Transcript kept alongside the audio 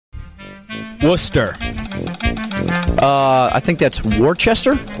Worcester. I think that's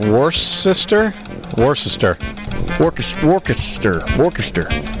Worcester. Worcester. Worcester.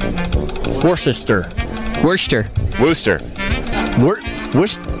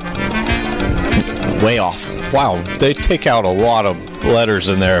 Way off. Wow, they take out a lot of letters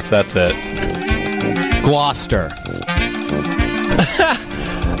in there if that's it. Gloucester.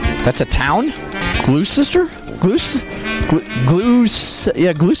 That's a town? Gloucester? Gloucester?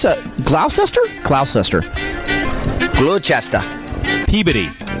 Gloucester. Peabody.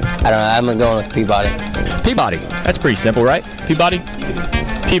 I don't know. I'm going with Peabody. Peabody. That's pretty simple, right? Peabody?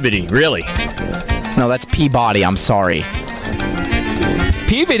 Peabody, really? No, that's Peabody. I'm sorry.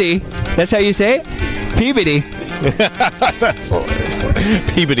 Peabody? That's how you say it? Peabody. That's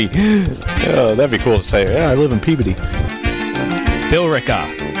hilarious. Peabody. Oh, that'd be cool to say. Yeah, I live in Peabody. Billerica.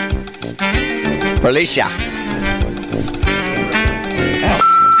 Alicia.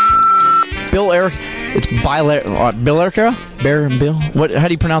 Bill Eric. It's Billerica? Bill? What? How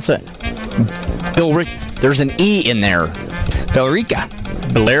do you pronounce that? Bill Rick. There's an E in there. Billerica.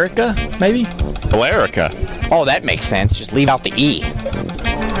 Billerica, maybe? Billerica. Oh, that makes sense. Just leave out the E.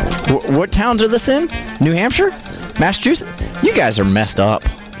 What towns are this in? New Hampshire? Massachusetts? You guys are messed up.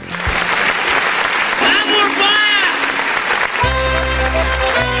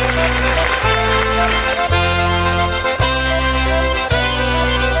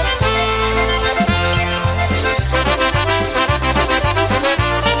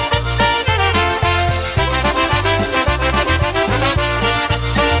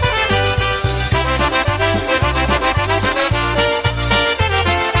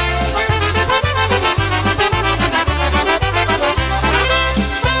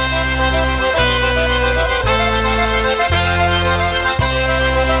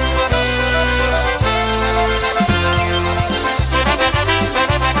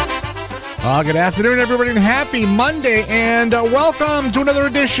 Good afternoon, everybody, and happy Monday, and welcome to another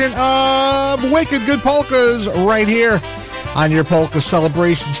edition of Wicked Good Polkas right here on your polka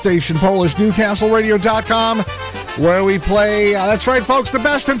celebration station, PolishNewcastleRadio.com, where we play, that's right, folks, the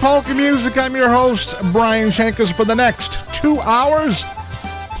best in polka music. I'm your host, Brian Shankus, for the next 2 hours,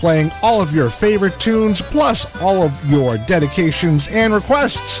 playing all of your favorite tunes, plus all of your dedications and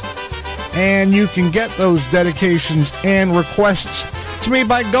requests. And you can get those dedications and requests to me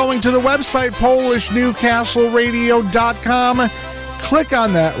by going to the website, PolishNewcastleRadio.com. Click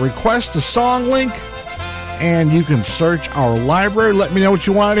on that Request a Song link, and you can search our library. Let me know what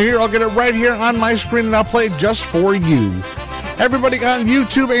you want to hear. I'll get it right here on my screen, and I'll play it just for you. Everybody on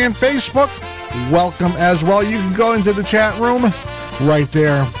YouTube and Facebook, welcome as well. You can go into the chat room right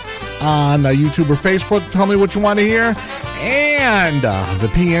there on YouTube or Facebook. Tell me what you want to hear. And the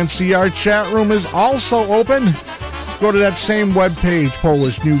PNCR chat room is also open. Go to that same webpage,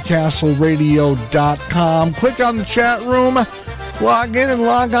 PolishNewcastleRadio.com. Click on the chat room, log in and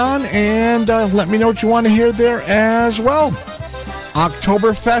log on, and let me know what you want to hear there as well.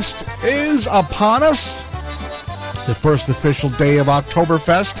 Oktoberfest is upon us. The first official day of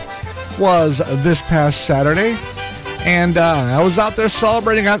Oktoberfest was this past Saturday. And I was out there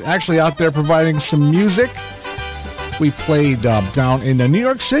celebrating, actually out there providing some music. We played down in New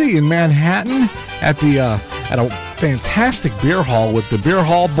York City in Manhattan at a fantastic beer hall with the Beer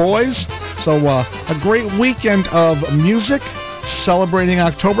Hall Boys. So a great weekend of music celebrating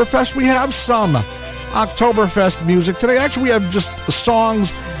Oktoberfest. We have some Oktoberfest music today. Actually, we have just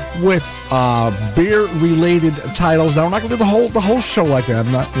songs with beer-related titles. Now, we're not going to do the whole show like that.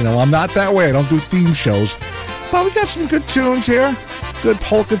 I'm not that way. I don't do theme shows. But we got some good tunes here. Good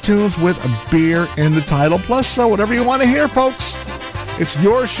polka tunes with a beer in the title. Plus, whatever you want to hear, folks. It's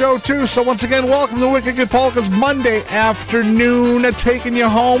your show, too. So once again, welcome to Wicked Good Polkas Monday afternoon. Taking you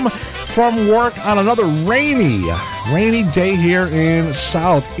home from work on another rainy day here in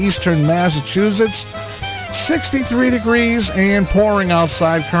southeastern Massachusetts. 63 degrees and pouring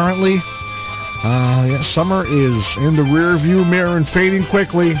outside currently. Summer is in the rear view mirror and fading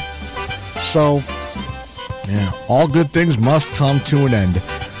quickly. So, all good things must come to an end.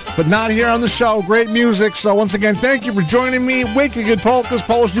 But not here on the show. Great music. So once again, thank you for joining me. Wicked Good Polkas,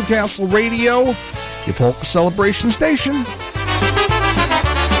 Polish Newcastle Radio, your polka celebration station.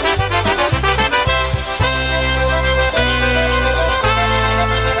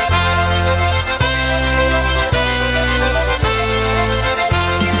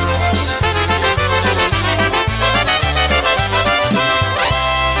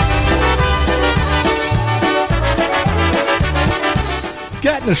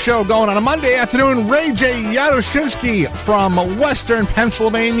 Getting the show going on a Monday afternoon, Ray J. Yadoshinsky from Western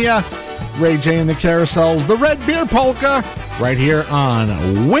Pennsylvania. Ray J. and the Carousels, the Red Beer Polka, right here on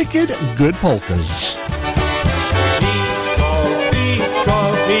Wicked Good Polkas.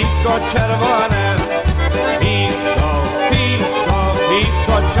 Piko czerwone,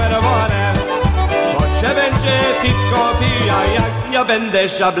 piko czerwone. To cię będzie piko pija, jak ja będę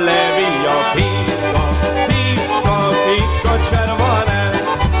szable wijo. Piko czerwone.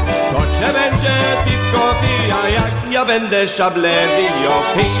 To cię będzie piko pija, jak ja będę szable wijo.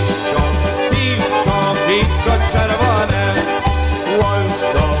 Piko czerwone.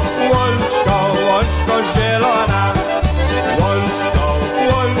 Łączko zielona.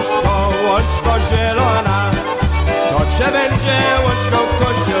 Łączko zielona, to cię będzie łączko w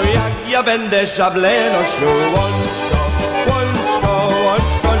kościu, jak ja będę szable nosił.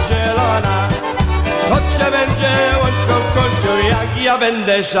 Łączko zielona, to cię będzie łączko w kościu, jak ja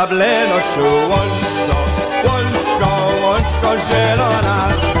będę szable nosił. Łączko zielona.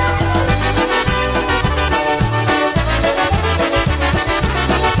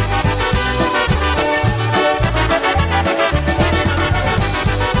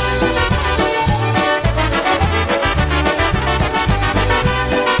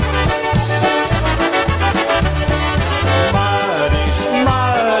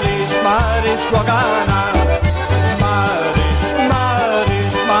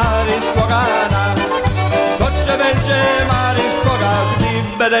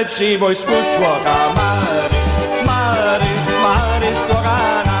 Będę przy wojsku szłoka. Maryś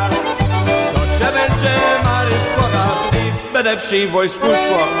kochana. To cię będzie Maryś kochana. Będę przy wojsku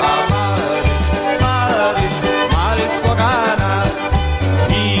szłoka. Maryś kochana.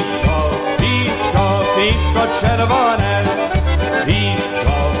 Piko czerwone.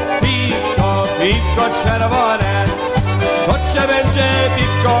 Piko czerwone. To cię będzie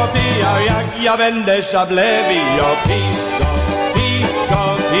piko pijał, jak ja będę szable wijo.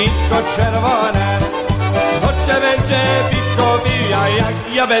 Piko czerwone, to cię będzie piko pija,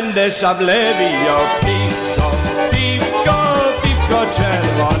 jak ja będę szable wijo. Piko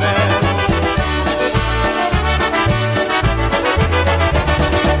czerwone.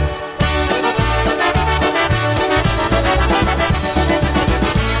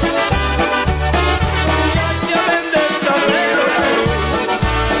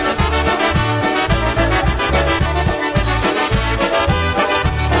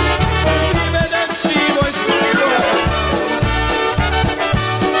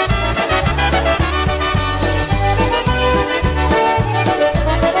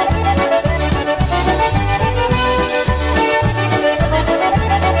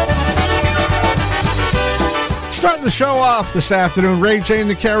 Starting the show off this afternoon, Ray J and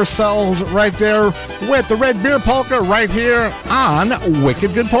the Carousels right there with the Red Beer Polka right here on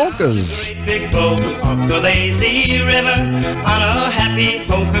Wicked Good Polkas. Great big boat up the lazy river on a happy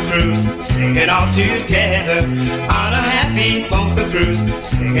polka cruise, singing all together. On a happy polka cruise,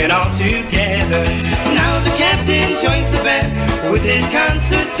 singing all together. Now the captain joins the band with his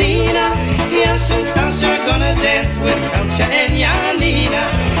concertina. Yash and Stasha gonna dance with Elcha and Janina.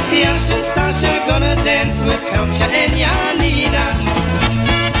 Yash and Stasha gonna dance with Elcha and Janina.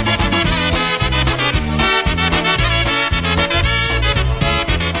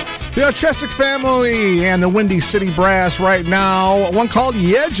 The Ochesic family and the Windy City Brass right now. One called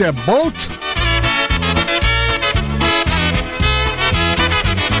Jedzie Boat.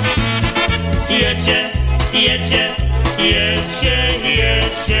 Jedzie, jedzie, jedzie,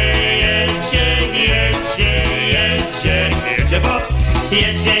 jedzie, jedzie, jedzie, jedzie, jedzie Bob.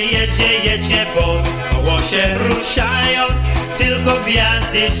 Jedzie, jedzie, jedzie Bob. Koło się ruszają, tylko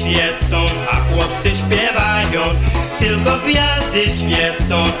gwiazdy świecą, a chłopcy śpiewają. Tylko gwiazdy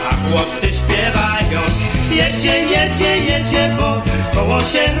świecą, a chłopcy śpiewają. Jedzie, jedzie, jedzie Bob. Koło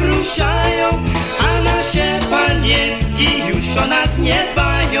się ruszają, a nasze panienki już o nas nie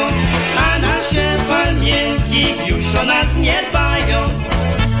dbają. A nasze panienki już o nas nie dbają.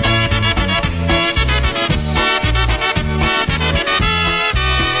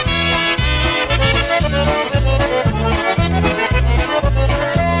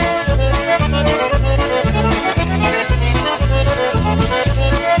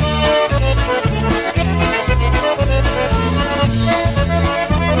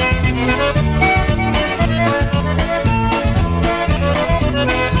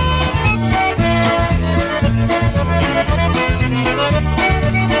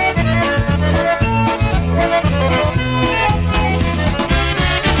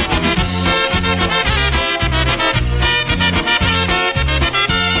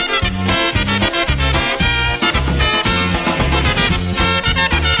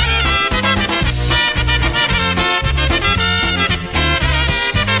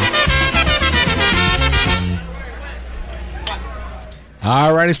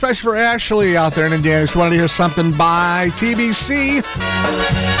 especially for Ashley out there in Indiana. She wanted to hear something by TBC.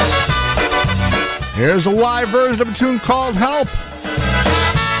 Here's a live version of a tune called Help.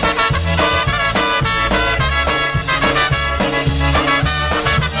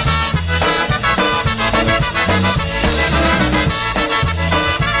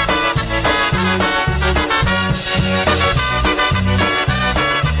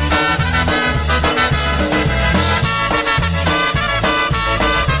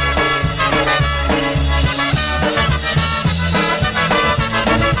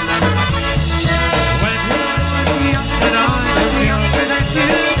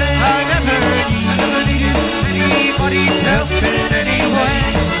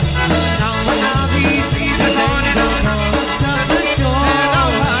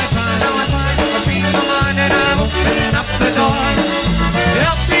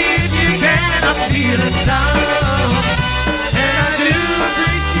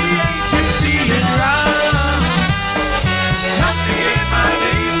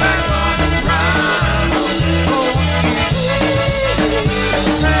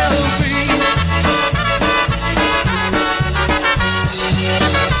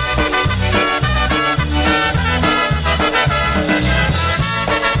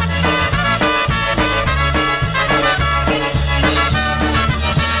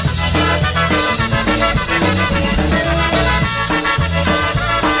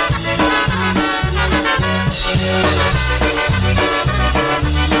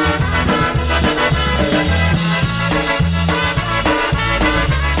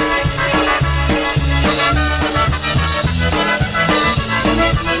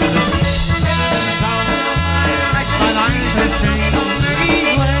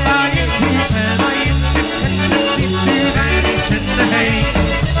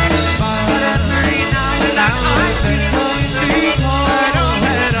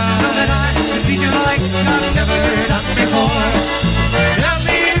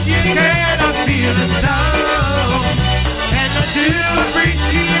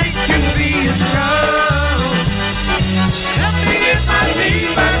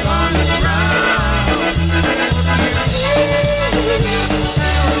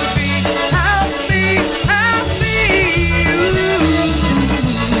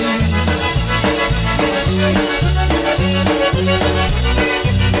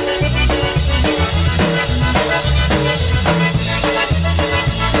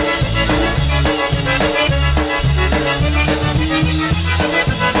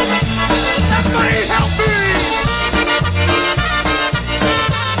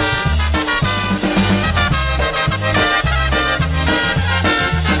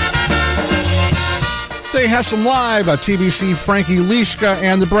 Has some live. TBC Frankie Lishka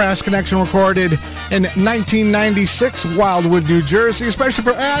and the Brass Connection recorded in 1996, Wildwood, New Jersey. Especially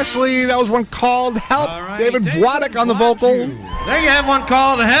for Ashley, that was one called Help. Right, David Wladek on the vocal. There you have one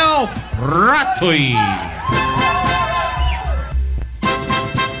called Help. Ratui.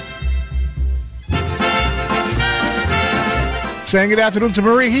 Saying good afternoon to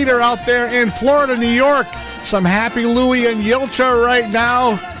Marie Heater out there in Florida, New York. Some Happy Louie and Yilcha right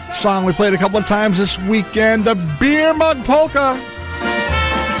now. Song we played a couple of times this weekend, the Beer Mug Polka.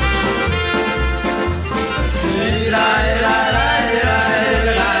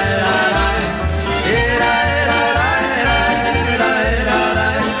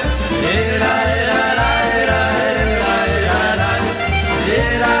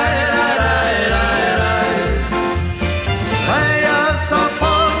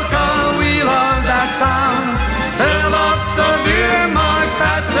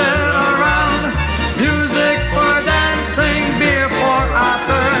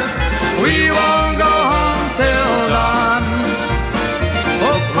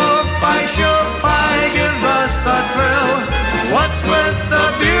 What's with the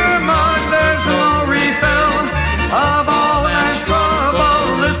beer mug? There's no refill. Of all man's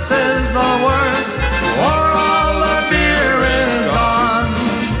trouble, this is the worst. For all the beer is gone.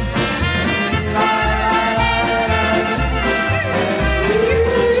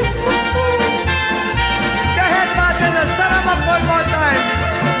 Go ahead, bartender, set him up one more time.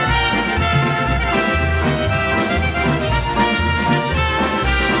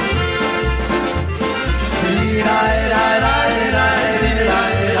 Die, die, die, die, die, die.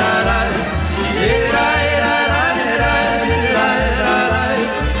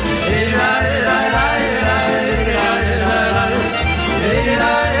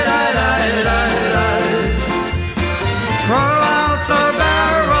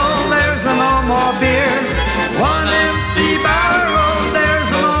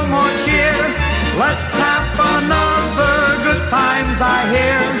 times I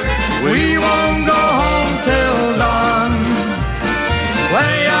hear we won't go home till dawn.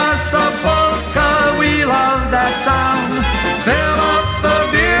 Play us a polka, we love that sound. Fill up the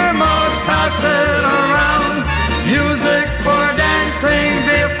beer mug, pass it around. Music for dancing,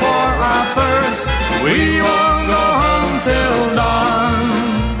 beer for our thirst. We won't go home till dawn.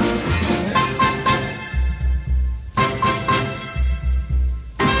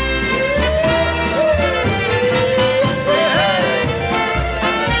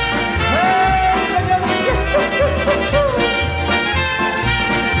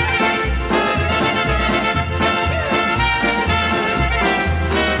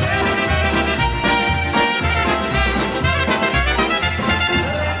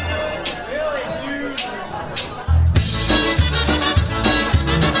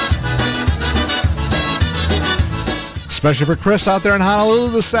 Especially for Chris out there in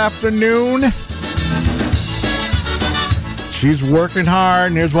Honolulu this afternoon. She's working hard,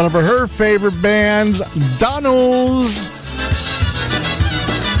 and here's one of her favorite bands, Donald's.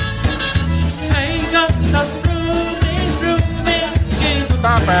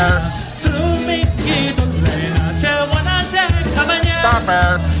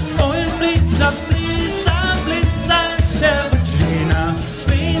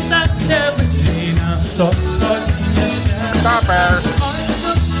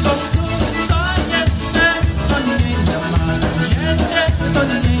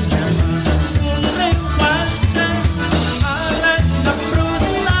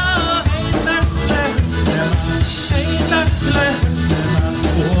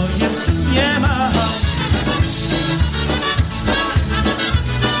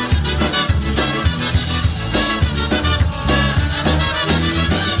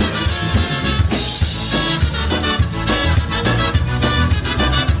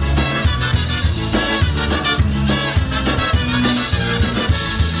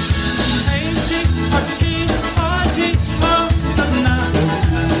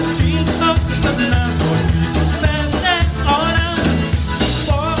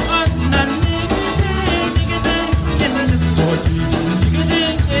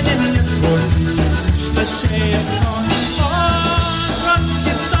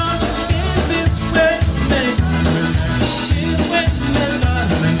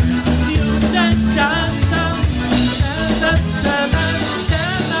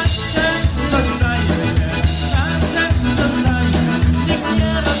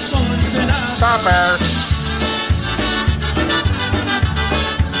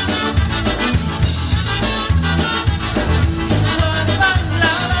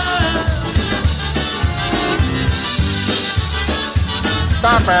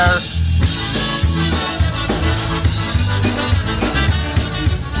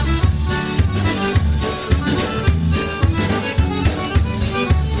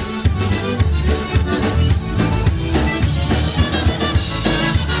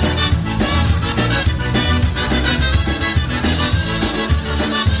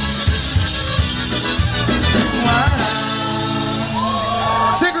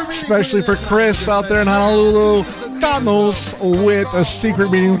 Especially for Chris out there in Honolulu, Donald's with a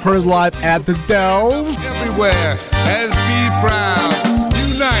secret meeting recorded live at the Dells. Everywhere, and be proud.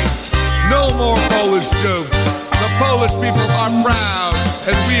 Unite. No more Polish jokes. The Polish people are proud,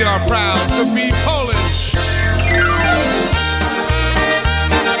 and we are proud to be Polish.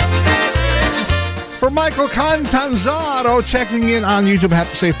 For Michael Contanzaro checking in on YouTube, I have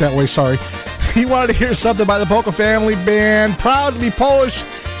to say it that way, sorry. He wanted to hear something by the Polka Family Band. Proud to be Polish.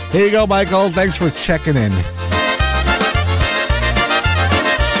 Here you go, Michael. Thanks for checking in.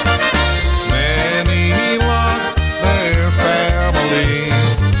 Many lost their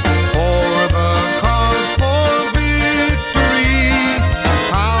families for the cause for victories.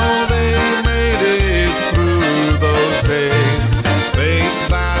 How they made it through those days. Faith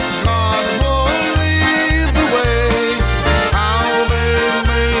that God will lead the way. How they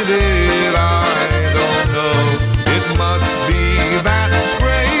made it, I don't know. It must be that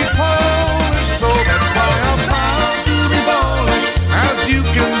great Polish soul. That's why I'm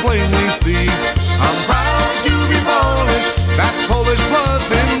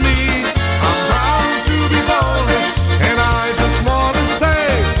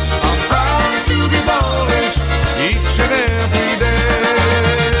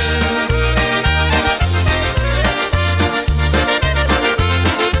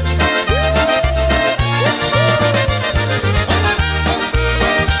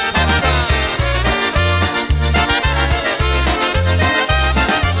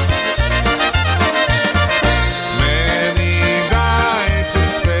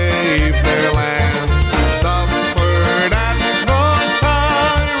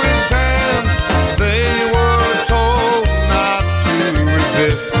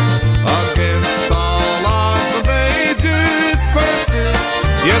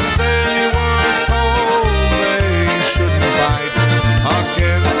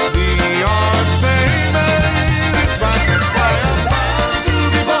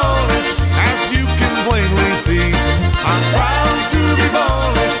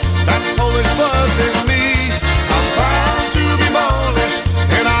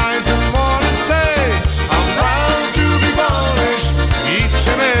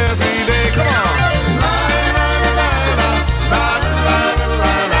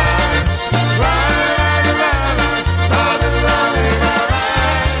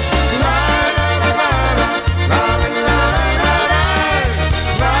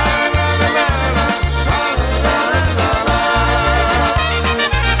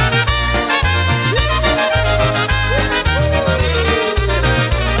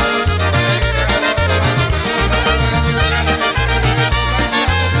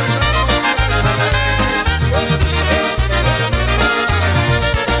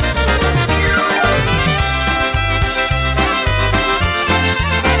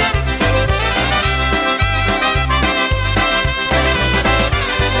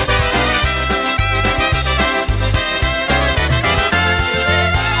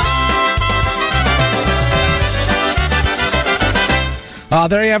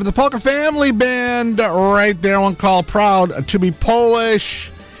There you have the Polka Family Band right there, one called Proud to be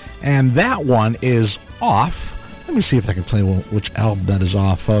Polish. And that one is off. Let me see if I can tell you which album that is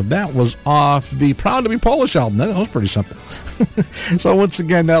off of. That was off the Proud to be Polish album. That was pretty simple. So once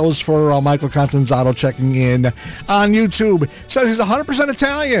again, that was for Michael Contanzato checking in on YouTube. Says he's 100%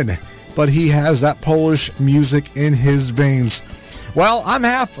 Italian, but he has that Polish music in his veins. Well, I'm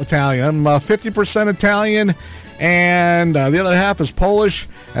half Italian. I'm 50% Italian, and the other half is Polish.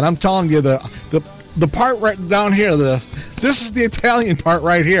 And I'm telling you, the part right down here, this is the Italian part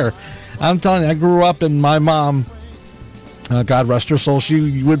right here. I'm telling you, I grew up, and my mom, God rest her soul,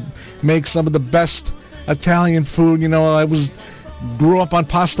 she would make some of the best Italian food. You know, I grew up on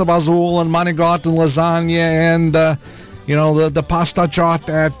pasta bazzul and manigot and lasagna and, you know, the pasta chaat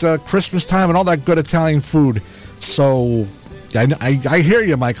at Christmas time and all that good Italian food. So I hear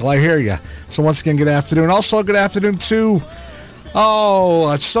you, Michael. I hear you. So once again, good afternoon. Also, good afternoon to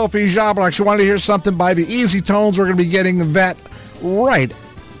Sophie Jablak. She wanted to hear something by the Easy Tones. We're going to be getting that right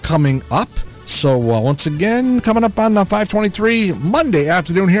coming up. So once again, coming up on 523 Monday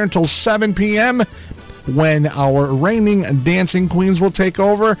afternoon here until 7 p.m. when our reigning dancing queens will take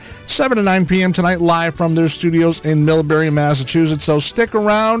over. 7 to 9 p.m. tonight live from their studios in Millbury, Massachusetts. So stick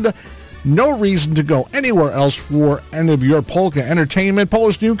around. No reason to go anywhere else for any of your polka entertainment.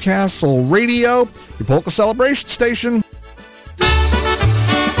 Polish Newcastle Radio, your polka celebration station.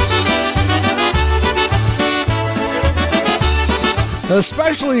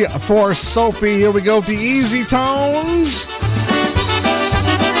 Especially for Sophie, here we go with the Easy Tones.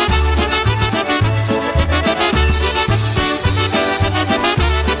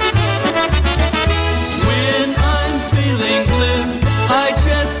 When I'm feeling blue, I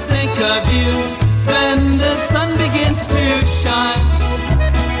just think of you. When the sun begins to shine,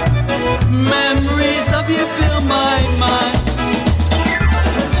 memories of you fill my mind.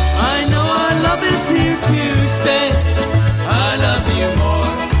 I know our love is here to stay. I love you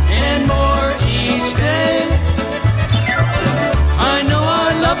more and more each day. I know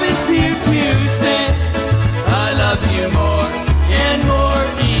our love is here to stay. I love you more and more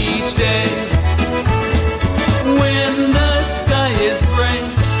each day. When the sky is gray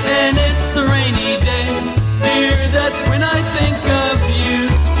and it's a rainy day, dear, that's when I think of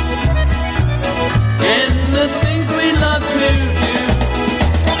you and the things we love to do.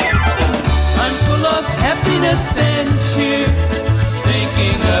 I'm full of happiness and cheer,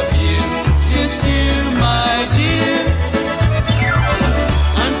 thinking of you, just you, my dear.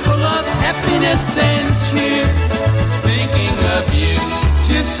 I'm full of happiness and cheer, thinking of you,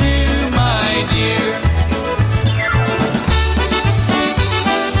 just you, my dear.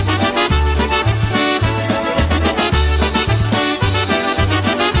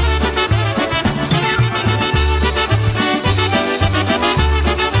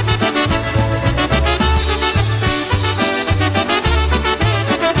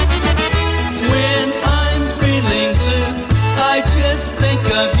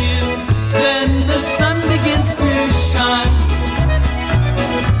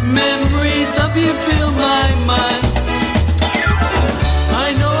 You fill my mind.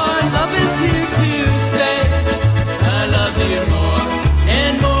 I know our love is here to stay. I love you more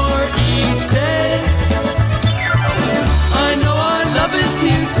and more each day. I know our love is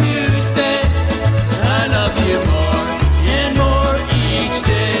here to stay. I love you more and more each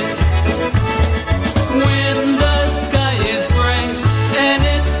day. When the sky is gray and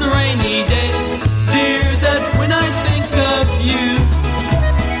it's a rainy day, dear, that's when I think of you.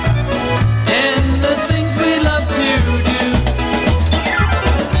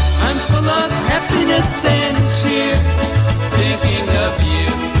 And cheer, thinking of you,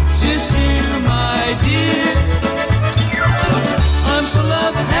 just you, my dear. I'm full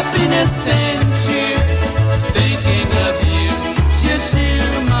of happiness and cheer, thinking of you, just you,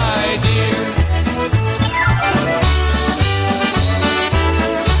 my dear.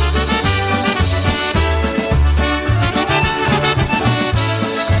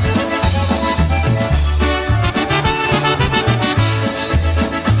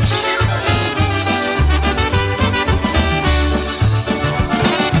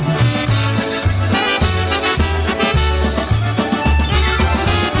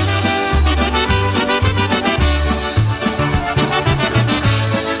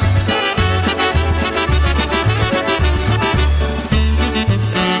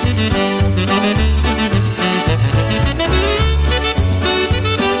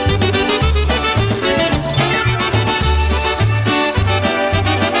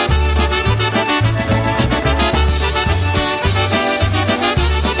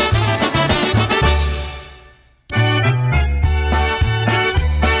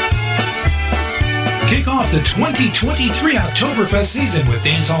 off the 2023 Oktoberfest season with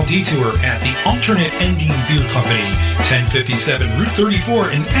Dancehall Detour at the Alternate Ending Beer Company, 1057 Route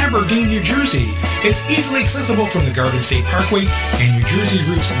 34 in Aberdeen, New Jersey. It's easily accessible from the Garden State Parkway and New Jersey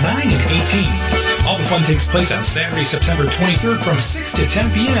routes 9 and 18. All the fun takes place on Saturday, September 23rd from 6 to 10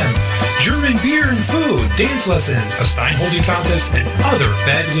 p.m. German beer and food, dance lessons, a Stein holding contest, and other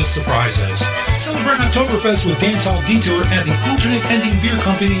fabulous surprises. Celebrate Oktoberfest with Dancehall Detour at the Alternate Ending Beer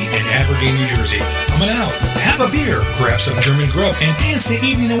Company in Aberdeen, New Jersey. Coming out, have a beer, grab some German grub, and dance the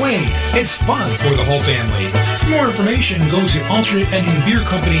evening away. It's fun for the whole family. For more information, go to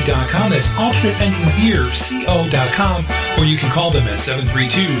alternateendingbeercompany.com. That's alternateendingbeerco.com, or you can call them at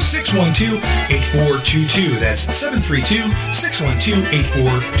 732-612-8422. That's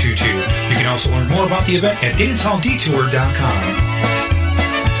 732-612-8422. You can also learn more about the event at dancehalldetour.com.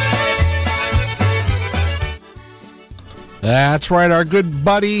 That's right. Our good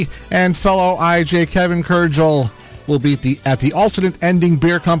buddy and fellow IJ Kevin Kurgel will be at the Alternate Ending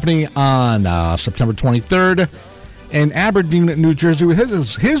Beer Company on September 23rd in Aberdeen, New Jersey with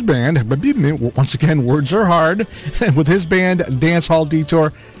his band. But once again, words are hard. With his band, Dance Hall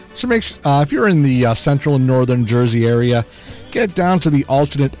Detour. So if you're in the central and northern Jersey area, get down to the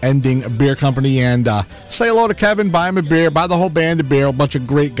Alternate Ending Beer Company and say hello to Kevin, buy him a beer, buy the whole band a beer, a bunch of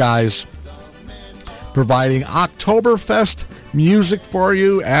great guys providing Oktoberfest music for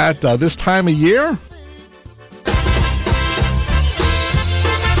you at this time of year.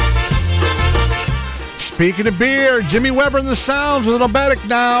 Speaking of beer, Jimmy Weber and the Sounds with Obedic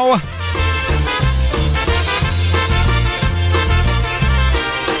now.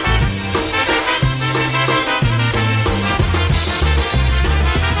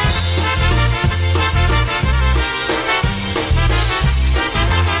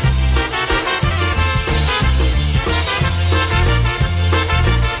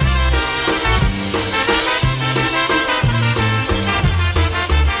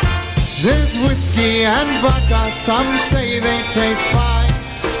 There's whiskey and vodka, some say they taste fine.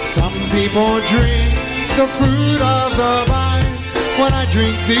 Some people drink the fruit of the vine. When I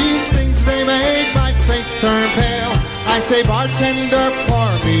drink these things, they make my face turn pale. I say, bartender, pour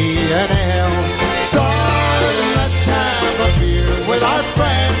me an ale. So let's have a beer with our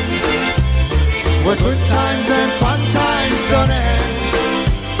friends, where good times and fun times don't end.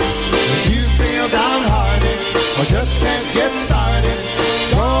 If you feel downhearted or just can't get started,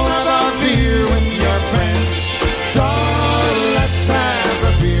 go have a beer with your friends. So let's have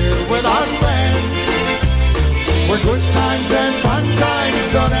a beer with our friends, where good times and fun times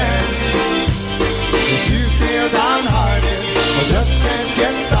don't end. If you feel downhearted or just can't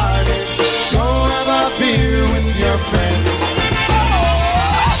get started, go have a beer with your friends.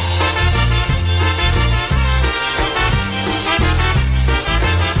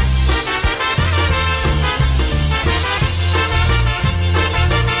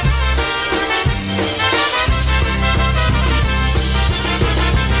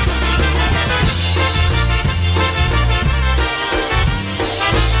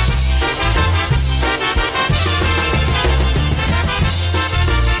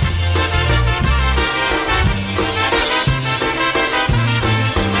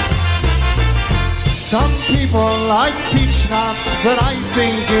 Some people like peach schnapps, but I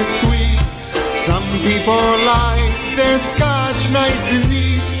think it's sweet. Some people like their scotch nice and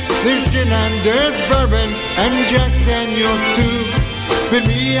neat. There's gin and there's bourbon and Jack Daniels too. But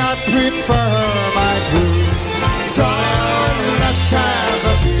me, I prefer my brew. So let's have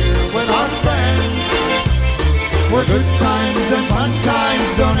a beer with our friends, where good times and fun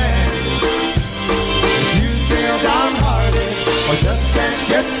times don't end. If you feel downhearted or just can't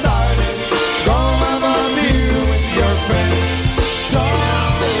get started, go have a beer with your friends. So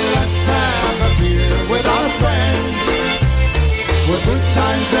let's have a beer with our friends, where good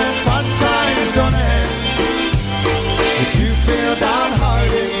times and fun times don't end. If you feel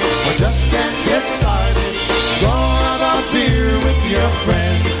downhearted or just can't get started, go have a beer with your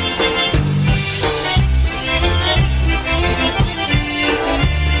friends.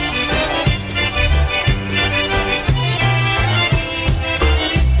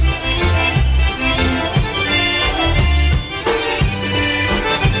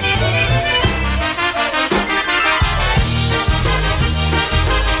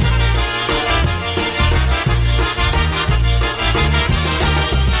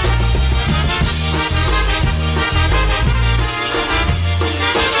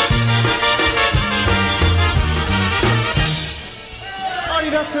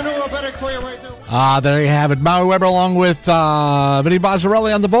 There you have it. Maui Weber along with Vinny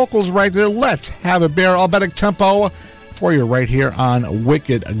Bozzarelli on the vocals right there. Let's have a beer. Albetic tempo for you right here on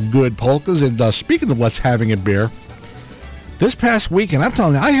Wicked Good Polkas. And speaking of Let's Having a Beer, this past weekend, I'm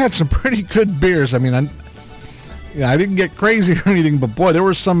telling you, I had some pretty good beers. I mean, I didn't get crazy or anything, but boy, there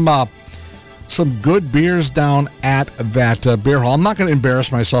were some good beers down at that beer hall. I'm not going to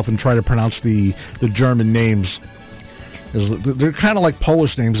embarrass myself and try to pronounce the German names. They're kind of like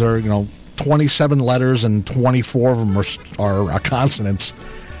Polish names. They're, 27 letters and 24 of them are consonants.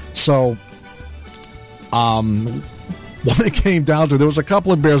 So, when it came down to it, there was a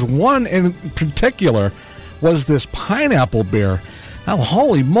couple of beers. One in particular was this pineapple beer. Now,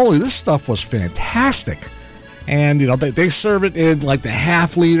 holy moly, this stuff was fantastic. And, they serve it in like the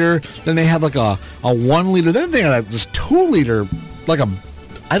half liter. Then they had like a 1 liter. Then they had this 2 liter, like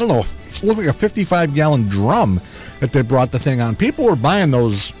it looked like a 55-gallon drum that they brought the thing on. People were buying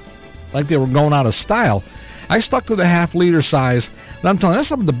those like they were going out of style. I stuck to the half liter size. And I'm telling you, that's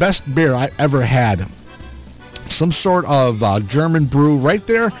some of the best beer I ever had. Some sort of German brew right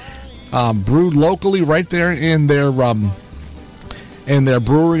there, brewed locally right there in their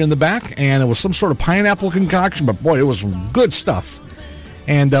brewery in the back, and it was some sort of pineapple concoction, but boy, it was good stuff.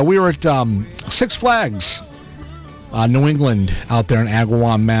 And we were at Six Flags, New England, out there in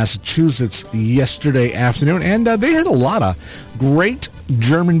Agawam, Massachusetts, yesterday afternoon, and they had a lot of great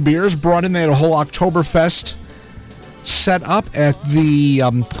German beers brought in. They had a whole Oktoberfest set up at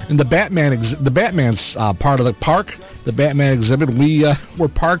in the Batman's part of the park, the Batman exhibit. We were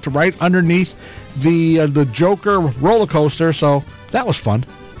parked right underneath the Joker roller coaster, so that was fun.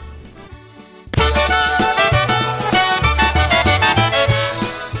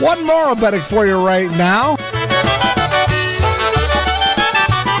 One more Obedic for you right now.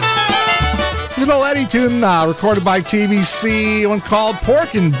 It's an old Eddie tune recorded by TVC, one called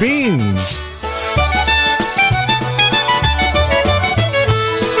Pork and Beans.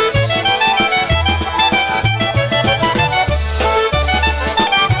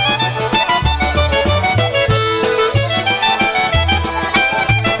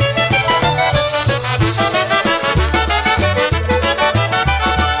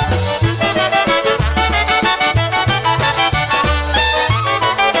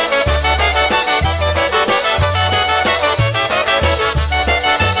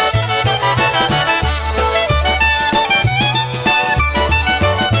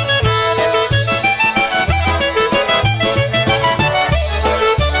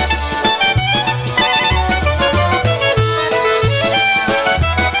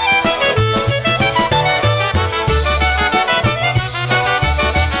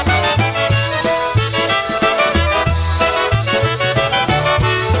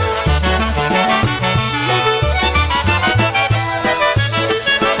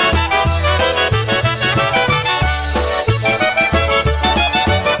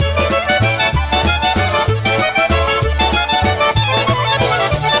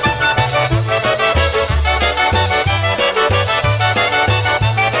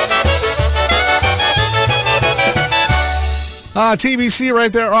 TBC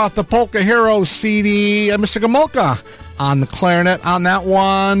right there off the Polka Hero CD. Mr. Gamolka on the clarinet on that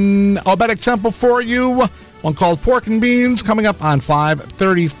one. Obedic Temple for you. One called Pork and Beans coming up on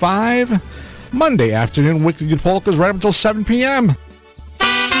 5:35 Monday afternoon. Wicked Good Polkas right up until 7 p.m.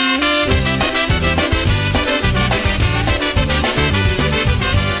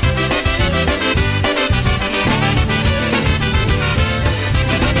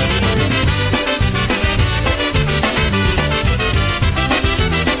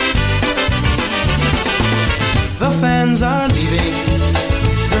 Fans are leaving,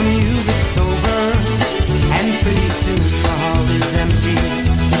 the music's over, and pretty soon the hall is empty.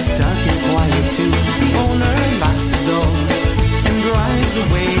 It's dark and quiet too. The owner locks the door and drives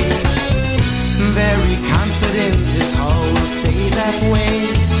away, very confident his hall will stay that way.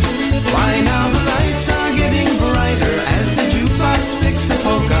 By now the lights are getting brighter as the jukebox picks a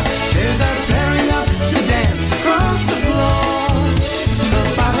polka. Chairs are flaring up to dance across the floor. The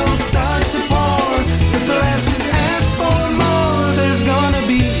bottles start to pour, the glasses ask for more. There's gonna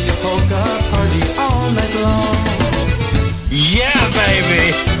be a polka party all night long. Yeah,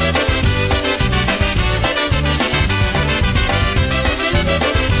 baby!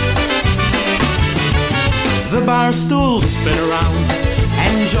 The bar stools spin around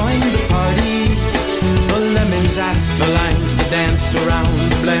and join the party. The lemons ask the limes to dance around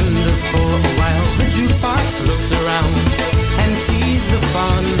the blender for a while. The jukebox looks around and sees the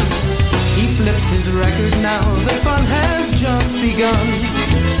fun. He flips his record now, the fun has just begun.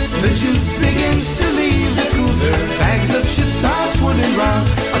 The juice begins to leave the cooler, bags of chips are twirling round.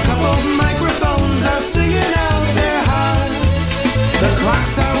 A couple of microphones are singing out their hearts. The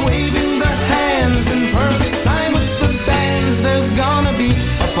clocks are waving their hands in perfect time with the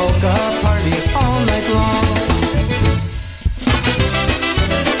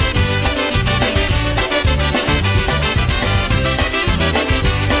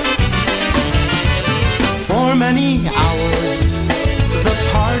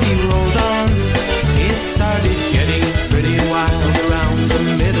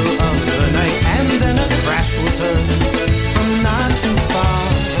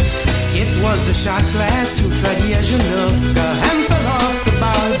a shot glass who tried Yezhanukka and fell off the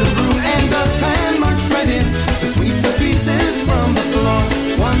bar of the room, and dustpan marched right in to sweep the pieces from the floor.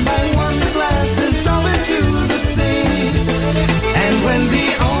 One by one the glasses dove into the sea, and when the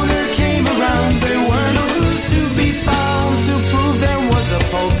owner came around there were no clues to be found to prove there was a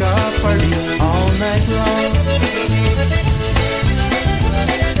polka party all night long.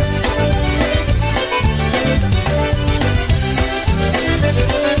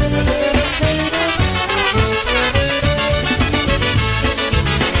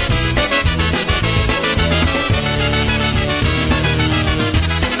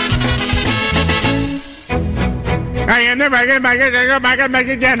 I am the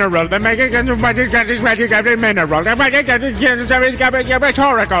Make general, the making mineral, the making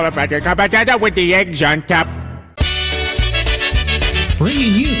rhetorical with the eggs on top.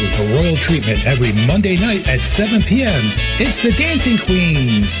 Bringing you the royal treatment every Monday night at 7 p.m. It's the Dancing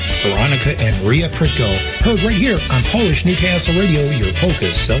Queens, Veronica and Maria Pritko, heard right here on Polish Newcastle Radio, your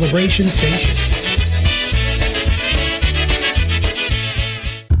Polkas celebration station.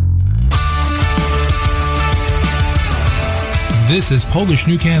 This is Polish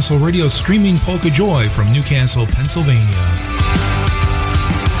Newcastle Radio streaming Polka Joy from Newcastle, Pennsylvania.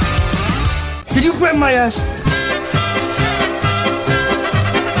 Did you grab my ass?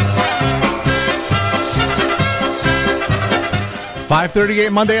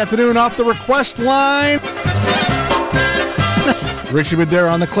 $5:38 Monday afternoon off the request line. Richie Madera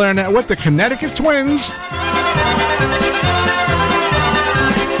on the clarinet with the Connecticut Twins.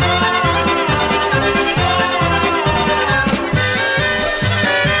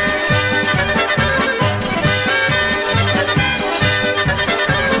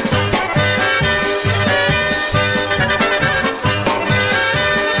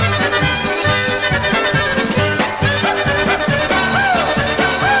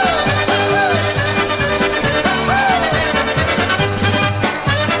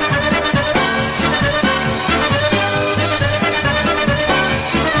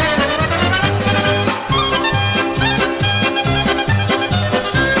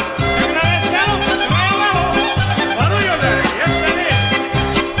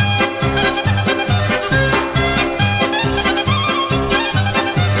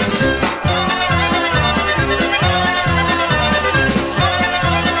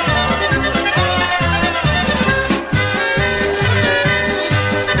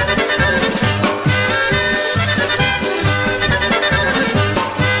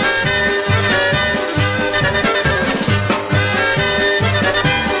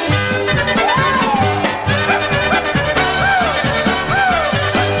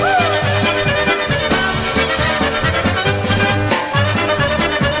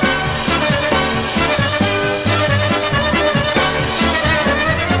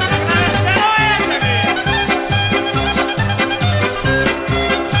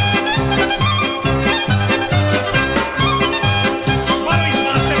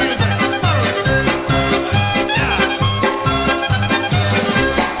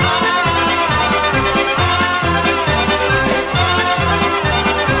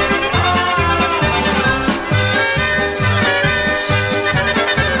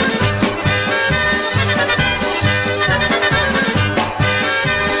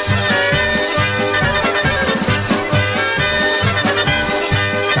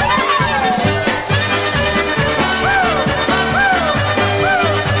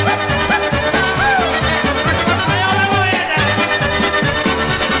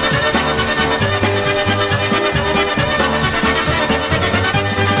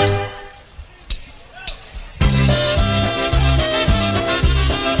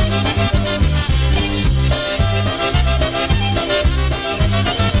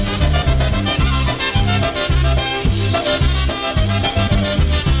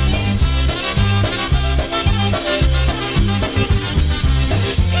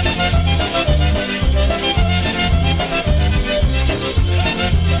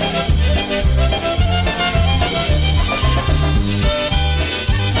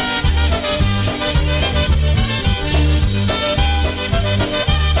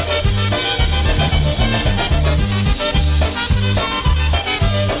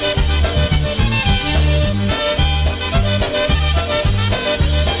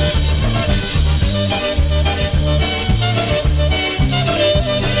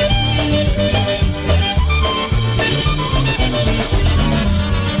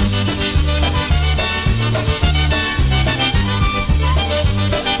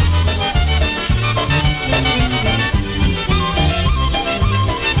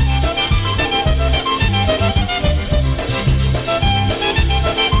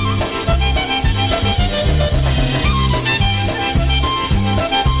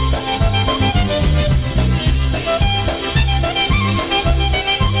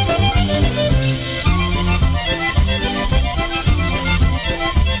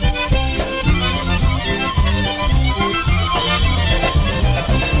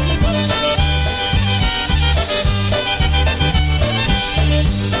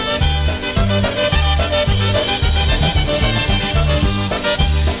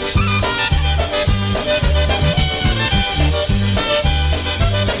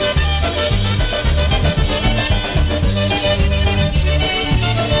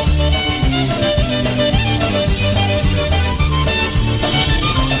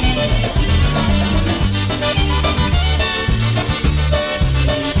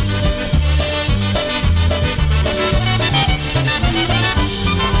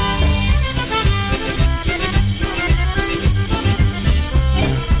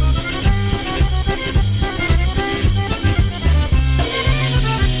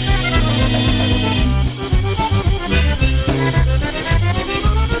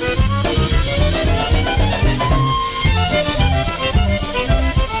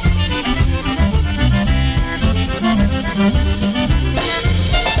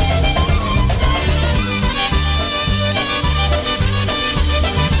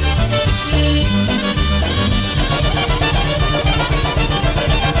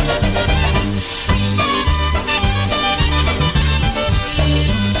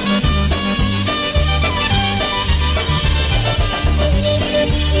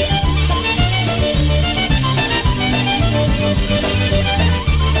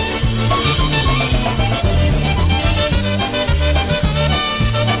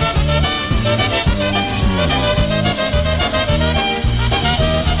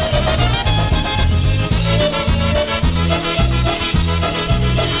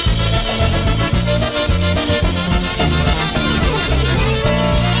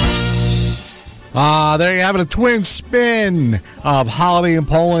 There you have it, a twin spin of Holiday in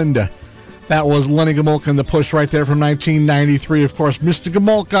Poland. That was Lenny Gomulka in the push right there from 1993. Of course, Mr.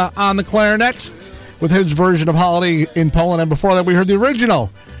 Gomulka on the clarinet with his version of Holiday in Poland. And before that, we heard the original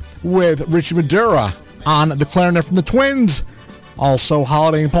with Richie Madura on the clarinet from the Twins. Also,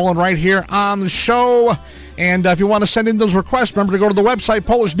 Holiday in Poland right here on the show. And if you want to send in those requests, remember to go to the website,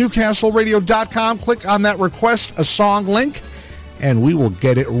 PolishNewcastleRadio.com. Click on that Request a Song link, and we will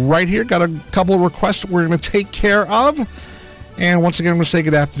get it right here. Got a couple of requests that we're going to take care of. And once again, I'm going to say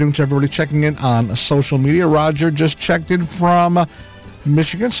good afternoon to everybody checking in on social media. Roger just checked in from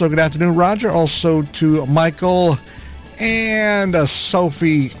Michigan, so good afternoon, Roger. Also to Michael and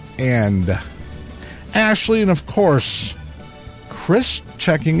Sophie and Ashley, and of course, Chris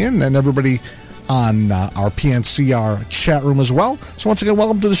checking in, and everybody on our PNCR chat room as well. So once again,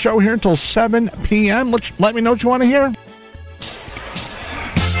 welcome to the show here until 7 p.m. Let me know what you want to hear.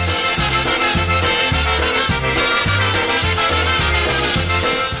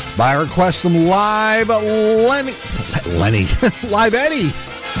 By request, some live Lenny, live Eddie.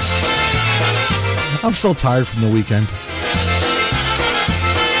 I'm still tired from the weekend.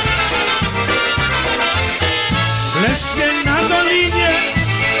 Leśnie na dolinie,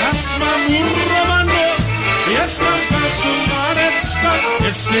 tam zmamurowano, jest tam kacumarecka,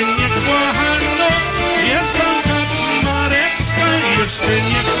 jeszcze nie kochano, jest tam kacumarecka, jeszcze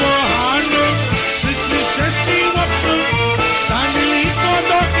nie kochano. Przyszli sześci chłopcy, stanęli pod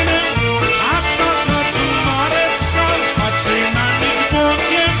oknem, a ta kacumarecka patrzy na nich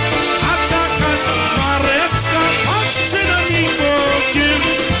bokiem, a ta kacumarecka patrzy na nich bokiem.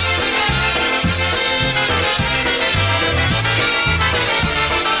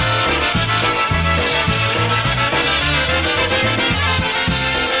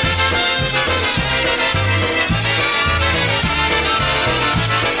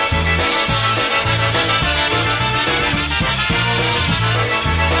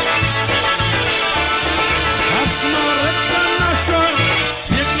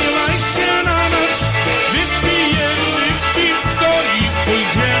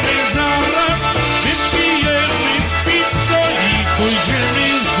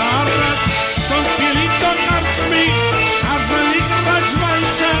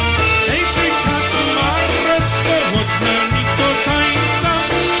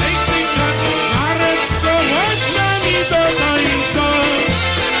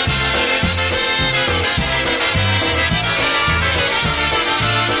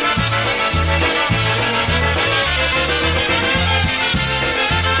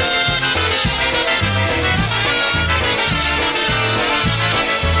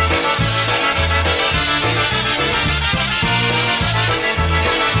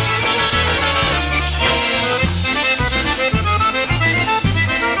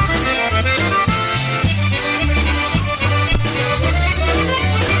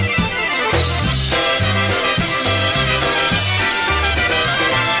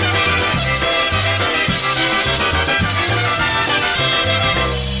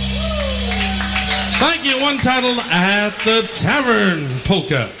 Titled At the Tavern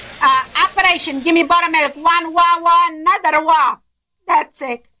Polka. Operation, give me buttermilk. One, another one. That's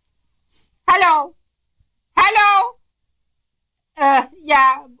it. Hello. Hello.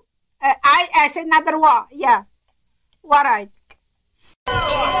 Yeah. I said another one. Yeah. All right.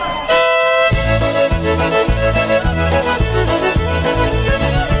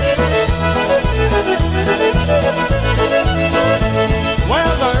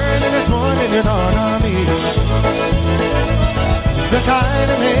 Well, early this morning it dawned on me the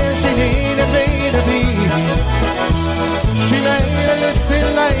kind of man she needed me to be. She made a listing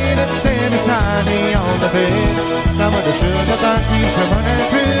late and then beside me on the bed. Some of the sugar thought keeps running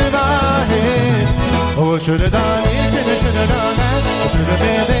through my head. Oh, I should have done this and I should have done that. I should have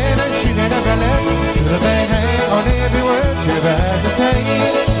been there and she never left. Should have been hanging on every word she ever had to say.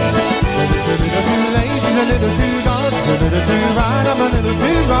 But it's a little too late, she's a little too gone. She's a little too right, I'm a little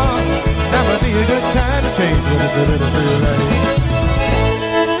too wrong. That would be a good time to change, but it's a little too late.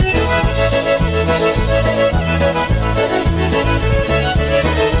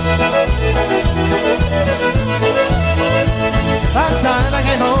 Last night I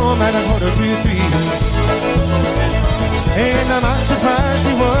came home at 2:45, and to my surprise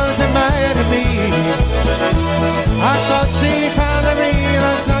she wasn't mad at me. I thought she finally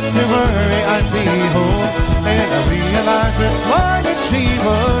realized not to worry, I'd be home, and I realized this morning she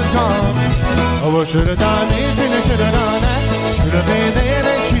was gone. Oh, I should have done this and I should have done that. Should have been there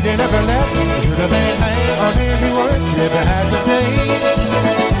and she never left. Should have been hanging on every word she ever had to say.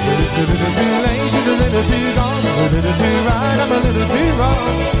 But it's a little too late, she's a little too gone. A little too right, I'm a little too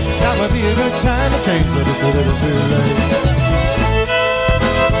wrong. That would be a good time to change, but it's a little too late.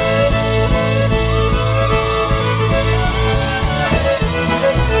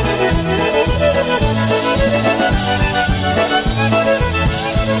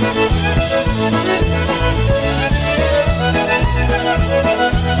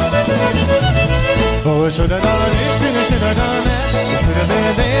 Oh, I should have done this and I should have done that. It could have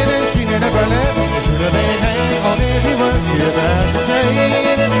been then and she never left. It should have been hang on if he was here back to say.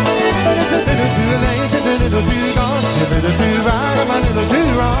 But it's a little too late, it's a little too gone. It's a little too right, I'm a little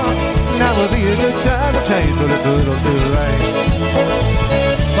too wrong. Now would be a good time to change, but it's a little too late.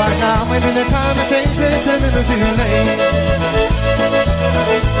 Right now, maybe the time to change, but it's a little too late.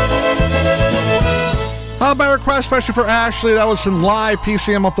 By request, especially for Ashley, that was some live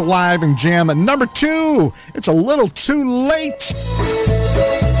PCM off the Live and Jam. At number 2, It's a Little Too Late.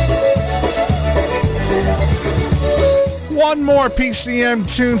 One more PCM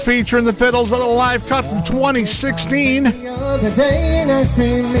tune featuring the fiddles of the live cut from 2016. The other day, and I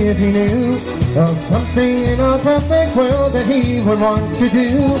seemed if he knew of something in a perfect world that he would want to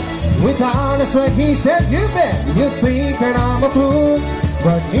do. Without a sweat, he said, you bet, you think that I'm a fool.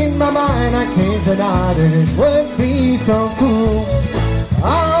 But in my mind, I can't deny that it would be so cool.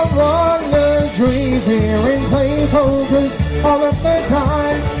 I wanna dream here and play polkas all of the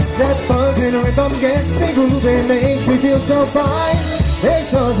time. That buzzing rhythm gets me grooving, makes me feel so fine.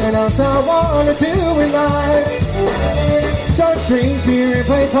 There's nothing else I wanna do in life. Just drink beer and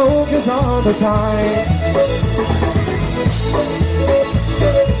play polkas all the time.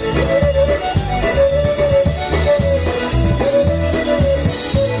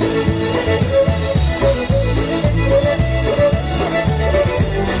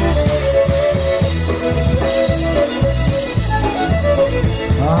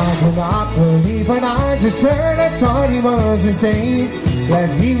 I could not believe when I just heard I thought he was insane. That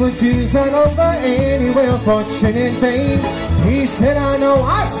he would choose that over any well-fortune and fame. He said, I know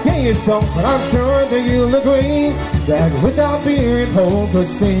I scare you so, but I'm sure that you'll agree that without beer and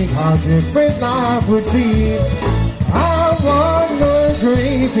polkas, think how different life would be. I wanna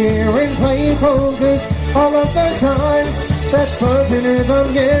drink beer and play polkas all of the time. That buzzing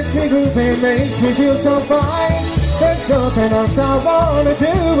rhythm gets me grooving, makes me feel so fine. There's nothing else I wanna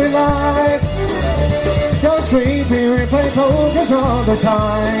do in life. Just drink beer and play polkas all the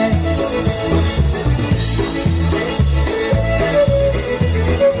time.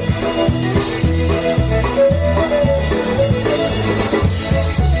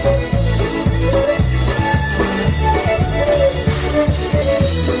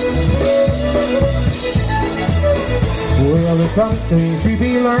 Well, there's something to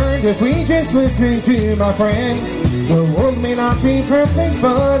be learned if we just listen to my friend. The world may not be perfect,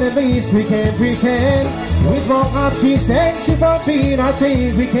 but at least we can pretend. With more options and keep our feet, I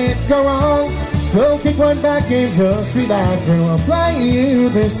think we can't go wrong. So kick one back and just relax, and we'll play you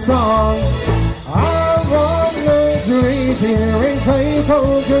this song. I wanna drink here and play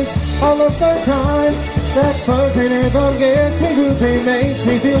polkas all of the time. That buzzing rhythm gets me groovy, makes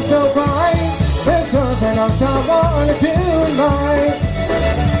me feel so fine. There's nothing else I wanna do in life.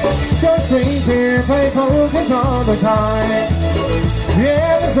 Just drink beer, play polkas all the time.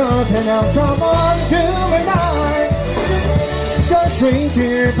 Yeah, there's nothing else I wanna do in life. Just drink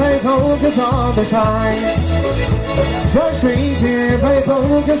beer, play polkas all the time. Just drink beer, play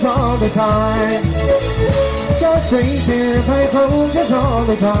polkas all the time. Just drink beer, play polkas all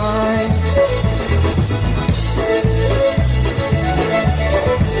the time.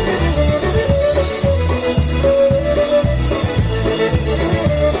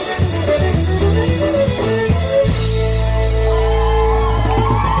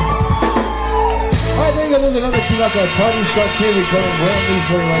 I think there's another tune out that party starts here. We come well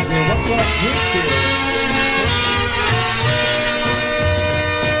easily right there. What's that drink here?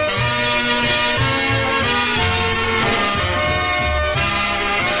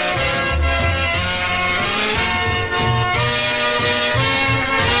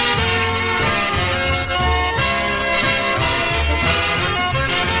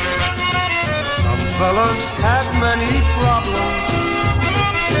 Some fellas have many problems.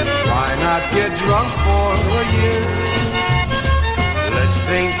 Why not get drunk for a year? Let's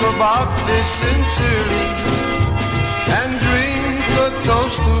think about this sincerely and drink a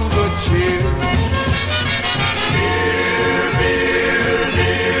toast to the cheer. Beer, beer,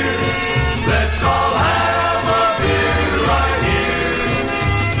 beer. Let's all have a beer right here.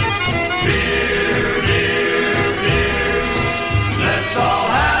 Beer, beer, beer. Let's all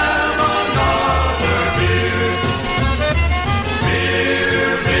have another beer.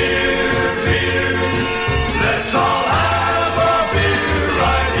 Beer, beer, beer. Let's all have a beer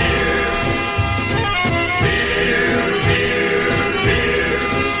right here.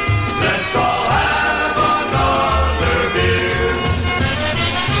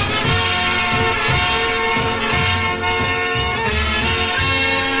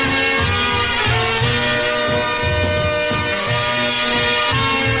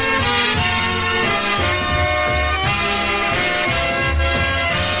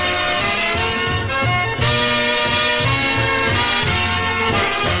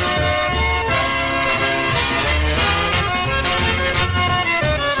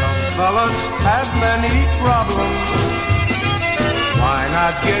 fellas have many problems. Why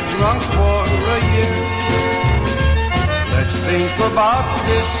not get drunk for a year? Let's think about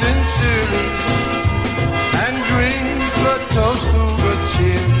this sincerely and drink a toast to good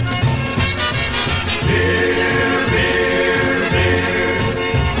cheer. Beer, beer, beer.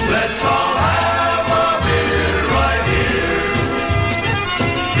 Let's all have a beer right here.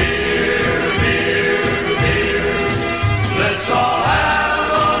 Beer, beer, beer. Let's all have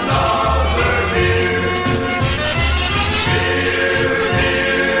another beer. Beer,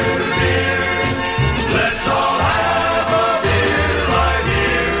 beer, beer. Let's all have a beer right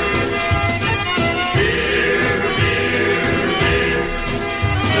here. Beer, beer, beer.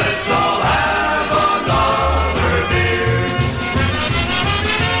 Let's all have another beer.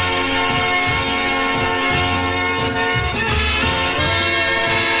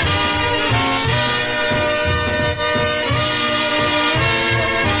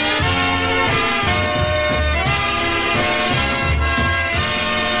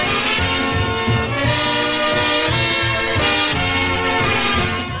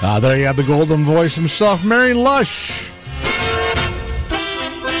 There you have the golden voice himself, Mary Lush.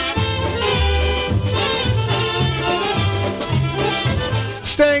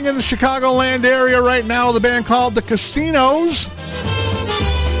 Staying in the Chicagoland area right now, the band called The Casinos.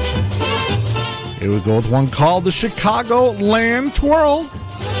 Here we go with one called the Chicagoland Twirl.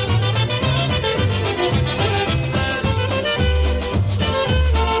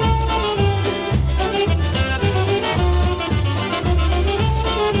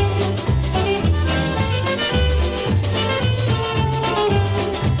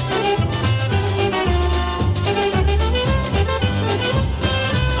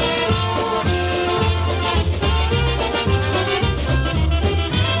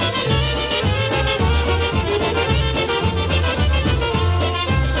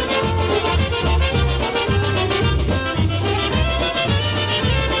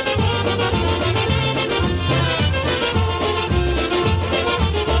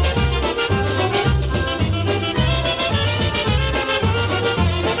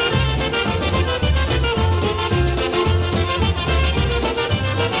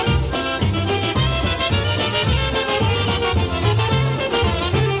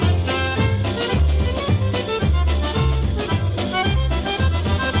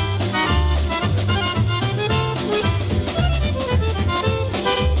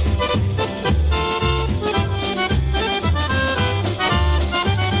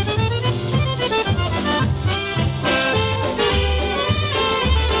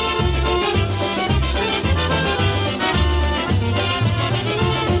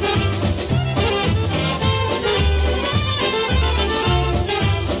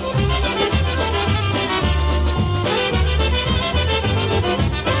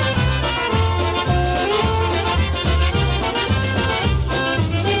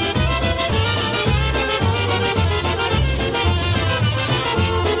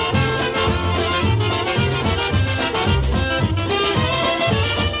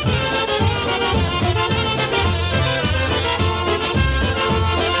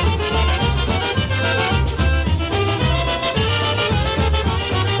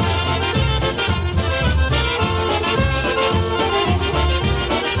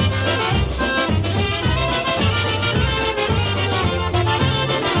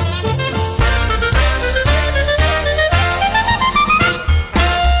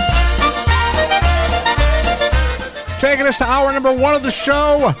 Taking us to hour number one of the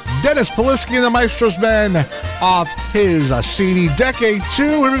show, Dennis Polisky and the Maestros Band off his CD Decade 2.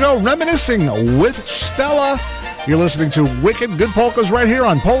 Here we go, reminiscing with Stella. You're listening to Wicked Good Polkas right here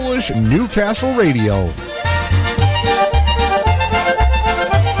on Polish Newcastle Radio.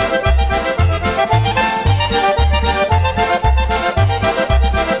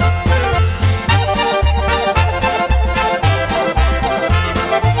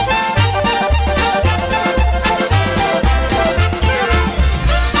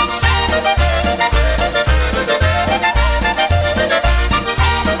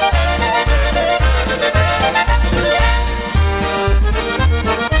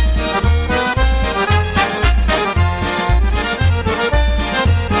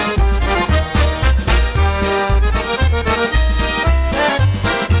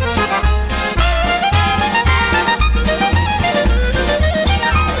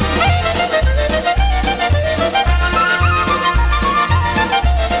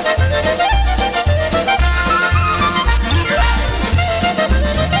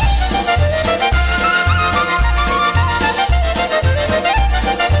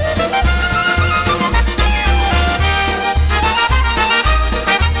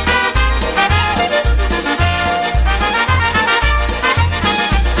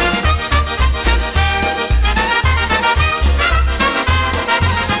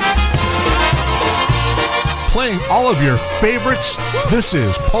 playing all of your favorites. This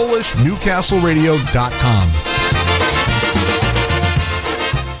is PolishNewcastleRadio.com.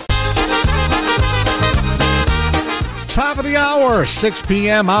 Top of the hour, 6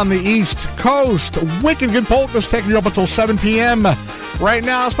 p.m. on the East Coast. Wicked Good Polkas taking you up until 7 p.m. Right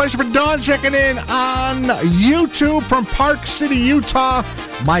now, especially for Dawn checking in on YouTube from Park City, Utah.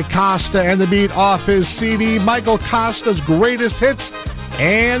 Mike Costa and the beat off his CD, Michael Costa's Greatest Hits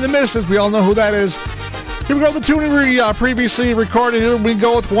and the Misses. We all know who that is. Here we go with the tune we previously recorded. Here we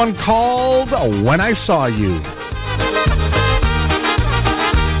go with one called When I Saw You.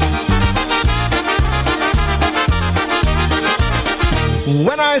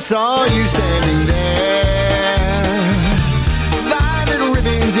 When I saw you standing there, violet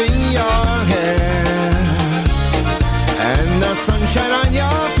ribbons in your hair, and the sunshine on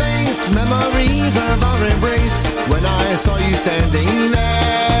your face, memories of our embrace. When I saw you standing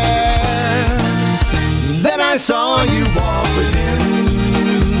there, then I saw you walk within,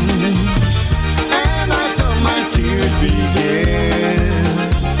 and I felt my tears begin.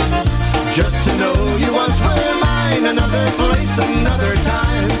 Just to know you once were mine, another place, another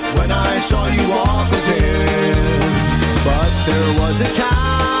time, when I saw you walk within. But there was a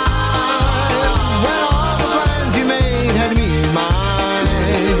time when all the plans you made had me in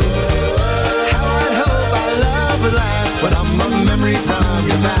mind. How I'd hope our love would last, but I'm a memory from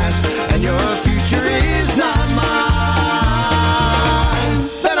your past, and your future is not mine.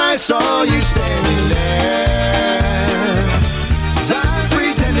 Then I saw you standing there, as I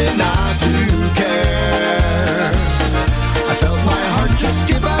pretended not to care. I felt my heart just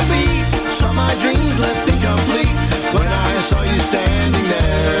give a beat, saw my dreams left incomplete when I saw you standing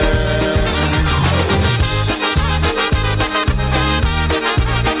there.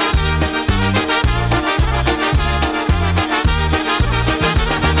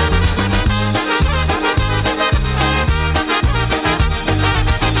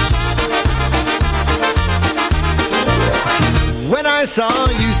 When I saw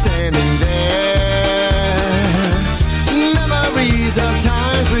you standing there, memories of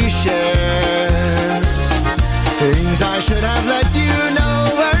times we shared, things I should have let you know,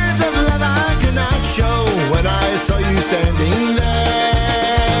 words of love I could not show. When I saw you standing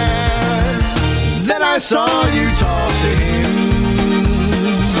there, then I saw you talk to him,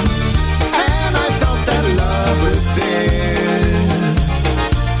 and I felt that love within.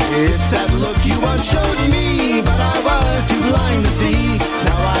 It's that look you once showed me, but I was too blind to see.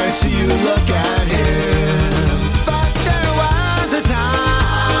 Now I see you look at him. But there was a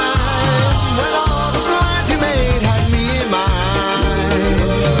time when all the plans you made had me in mind.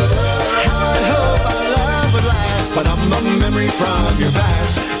 How I'd hope our love would last, but I'm a memory from your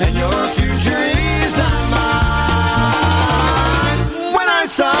past, and your future is not mine. When I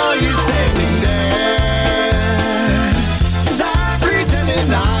saw you standing there, as I pretended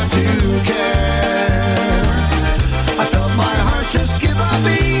not to care, I felt my heart just give a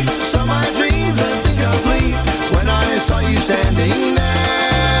beat, saw my dreams left incomplete when I saw you standing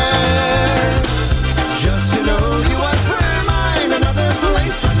there. Just to know you once were mine, another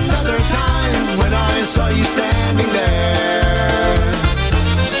place, another time, when I saw you standing there.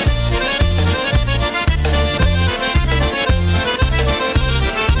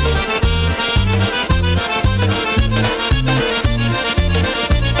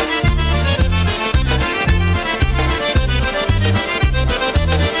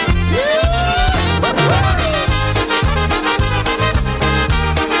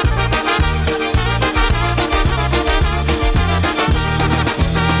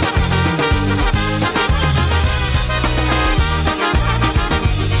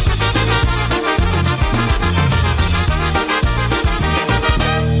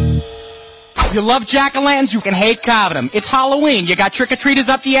 If you love jack-o'-lanterns, you can hate carving them. It's Halloween. You got trick-or-treaters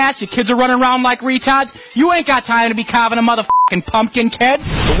up the ass. Your kids are running around like retards. You ain't got time to be carving a motherfucking pumpkin, kid.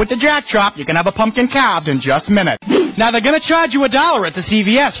 But with the jack chop, you can have a pumpkin carved in just minutes. Now, they're gonna charge you $1 at the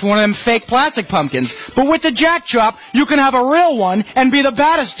CVS for one of them fake plastic pumpkins. But with the jack chop, you can have a real one and be the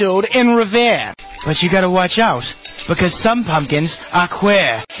baddest dude in Revere. But you gotta watch out, because some pumpkins are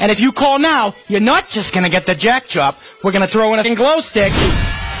queer. And if you call now, you're not just gonna get the jack chop. We're gonna throw in a glow stick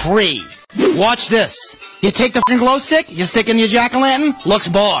free. Watch this. You take the f***ing glow stick, you stick in your jack-o'-lantern, looks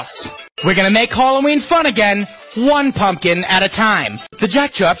boss. We're gonna make Halloween fun again, one pumpkin at a time. The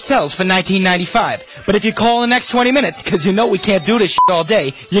jack chop sells for $19.95, but if you call in the next 20 minutes, cause you know we can't do this shit all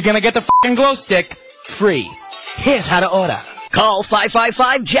day, you're gonna get the f***ing glow stick free. Here's how to order. Call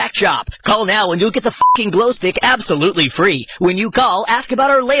 555-JACK-CHOP. Call now and you'll get the f***ing glow stick absolutely free. When you call, ask about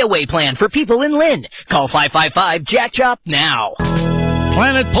our layaway plan for people in Lynn. Call 555-JACK-CHOP now.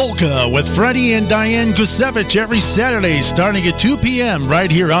 Planet Polka with Freddie and Diane Gusevich every Saturday starting at 2 p.m.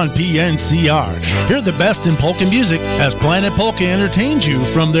 right here on PNCR. Hear the best in polka music as Planet Polka entertains you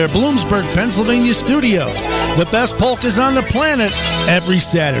from their Bloomsburg, Pennsylvania studios. The best polkas on the planet every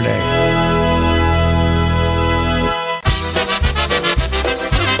Saturday.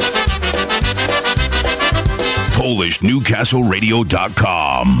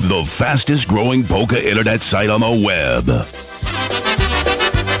 PolishNewcastleRadio.com, the fastest growing polka internet site on the web.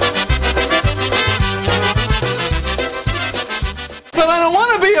 But I don't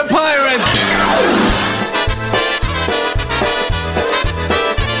want to be a pirate!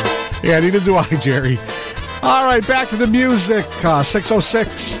 Yeah, neither do I, Jerry. All right, back to the music.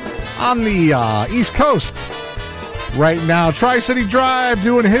 6:06 on the East Coast. Right now, Tri-City Drive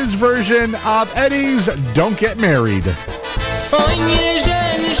doing his version of Eddie's Don't Get Married. Oj,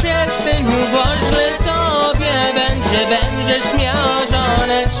 jeżeli się synu Boże tobie będziesz miał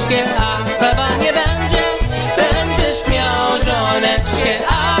żoneczkę, a chleba nie będziesz miał żoneczkę,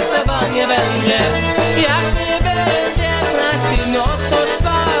 a chleba nie będzie. Jak nie będzie pracy, no to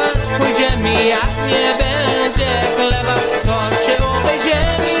spać pójdziemy, jak nie będzie chleba, to się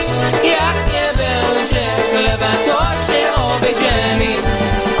obejdziemy, jak nie będzie chleba, to się obejdziemy.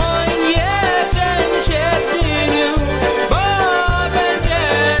 Oj, nie będzie synu, bo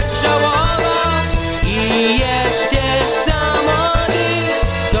będziesz żałował i jeszcze samotny,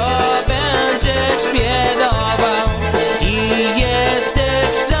 to będziesz biedował. I jesteś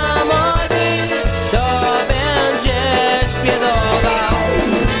samotny, to będziesz biedował.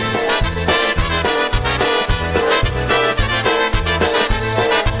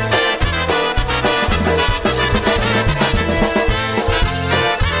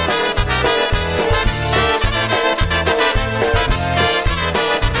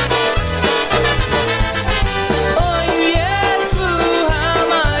 Oj, nie słucha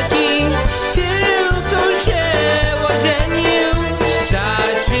matki, tylko się ożenił.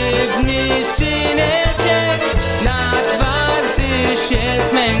 Zaszywny syneczek na twarzy się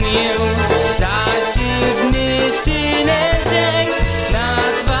zmienił. Zaszywny syneczek na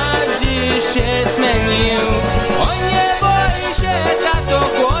twarzy się zmienił. Oj, nie boi się, tato,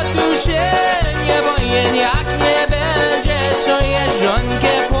 głodu się nie boję. Jak nie będzie, swoje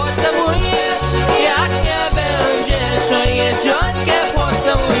żonkę pocałuje. Jak nie będzie, swoje żonkę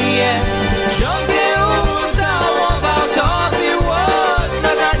pocałuje. Żonkę ucałował, to było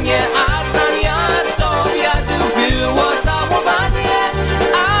śniadanie, a zamiast obiadu było całowanie.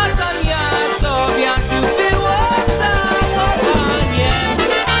 A zamiast obiadu było całowanie.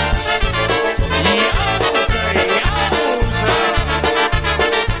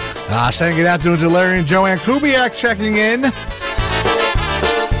 Sending it out to Larry and Joanne Kubiak checking in.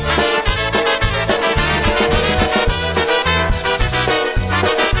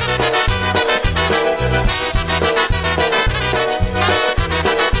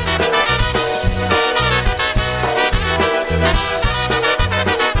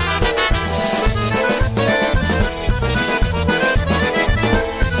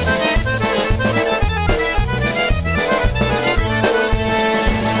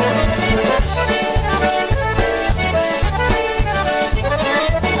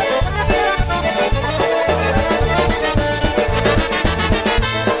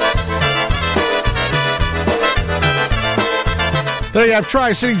 There you have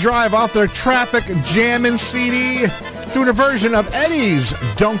Tri-City Drive off their Traffic Jammin' CD, doing a version of Eddie's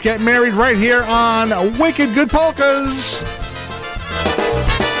Don't Get Married right here on Wicked Good Polkas.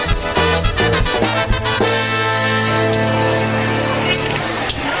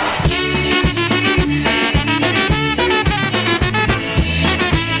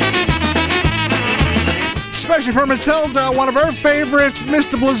 Especially for Matilda, one of her favorites,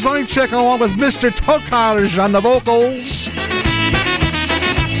 Mr. Blazonczyk, along with Mr. Tokarz on the vocals.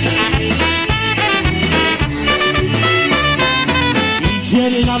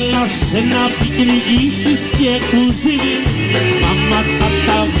 Idziemy na lasy, na pikniki, wszystkie kuzyny. Mama,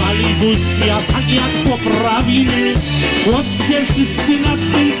 tata, wali buzi, a tak jak poprawimy. Chodźcie wszyscy na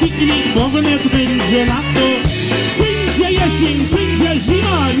ten piknik, bo wnet będzie lato. Przyjdzie jesień, przyjdzie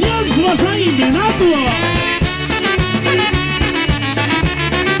zima, nie zważajmy na to.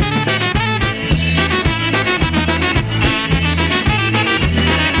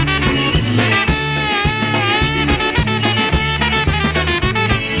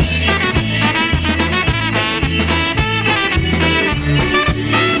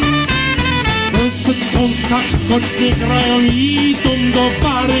 W Polskach skocznie grają i idą do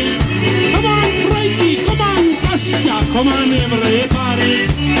pary. Come on, Frajki, come on, Kasia, come on, everybody.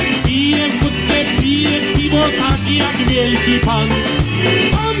 Pije wódkę, pije piwo, tak jak wielki pan.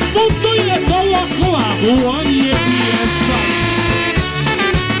 Pan funduje dookoła, ładnie bije sam.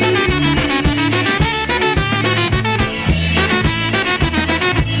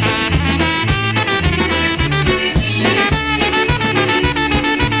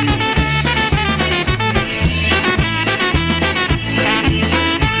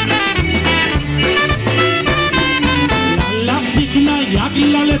 Jak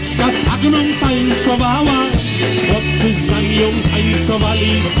laleczka tak nam tańcowała, chłopcy za nią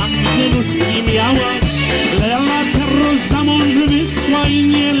tańcowali, takie nóżki miała. Lela teraz za mąż wysła i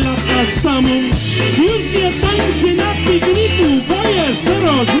nie lata samą, już nie tańczy na pikniku, bo jest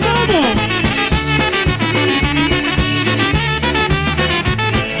teraz mamą.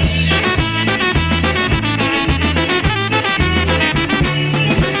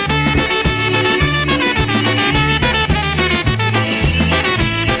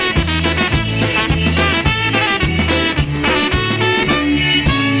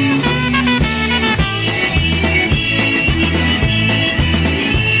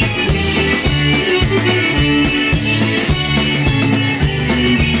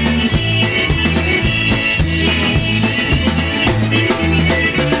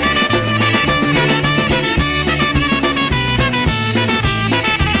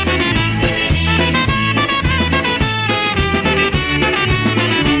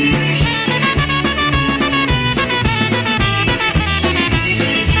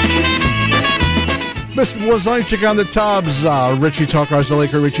 This was Oinchik on the Tubs. Richie Tokars, the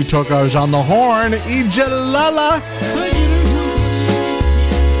Laker Richie Tokars on the horn. Ijalala.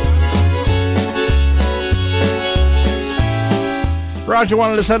 Roger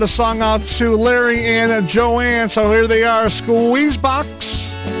wanted to send a song out to Larry and Joanne, so here they are, Squeeze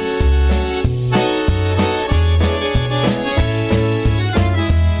Box.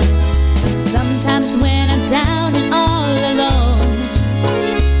 Sometimes when I'm down and all alone,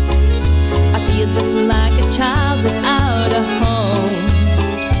 I feel just like a child without a home.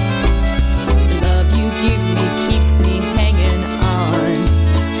 The love you give me keeps me hanging on,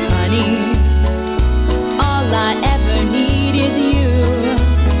 honey. All I ever need is you.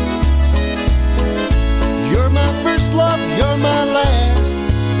 You're my first love, you're my last.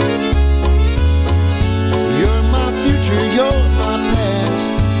 You're my future, you're my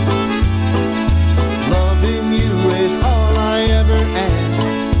past. Loving you is all I ever ask.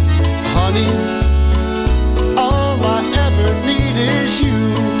 Honey, all I ever need is you.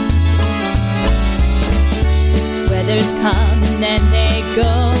 Weathers come and then they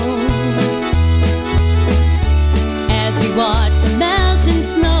go, as we watch the mountain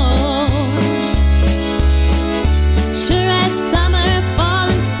snow. Sure as summer, fall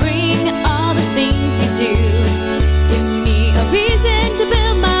and spring, all the things you do give me a reason to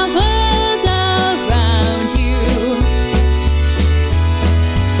build my world around you.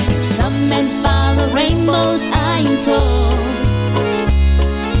 Some men follow rainbows, I am told.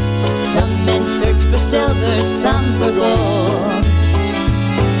 Some men search for silver, some for gold.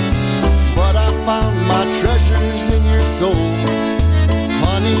 But I found my treasures in your soul.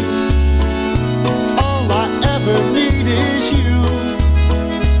 Honey, all I ever need is you.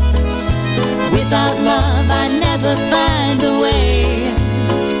 Without love, I never find a way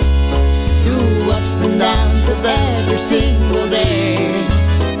through ups and downs of every single day.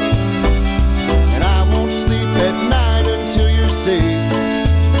 And I won't sleep at night until you're safe.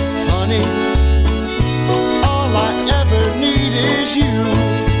 Honey, all I ever need is you.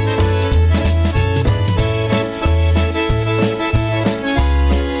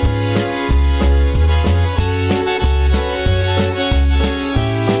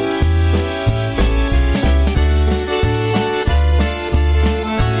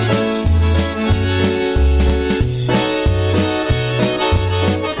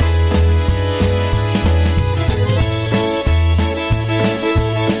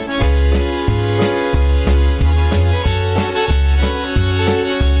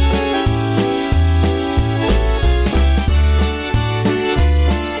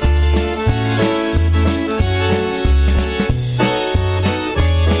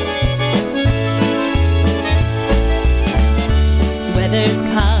 Weathers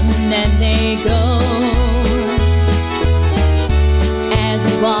come and they go, as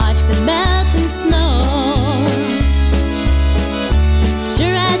we watch the mountain snow.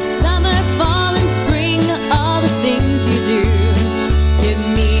 Sure as summer, fall and spring, all the things you do give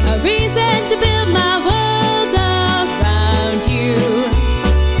me a reason to build my world around you.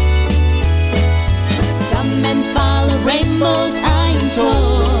 Some men follow rainbows, I am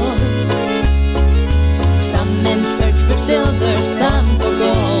told. Some men search for silver, some for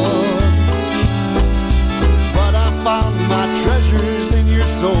gold. But I found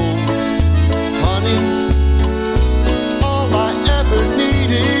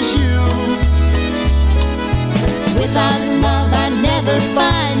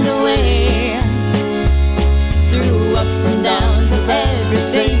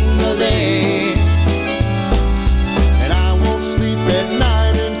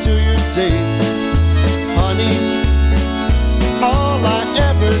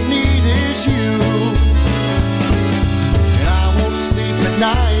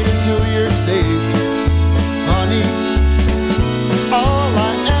night until you're safe. Honey, all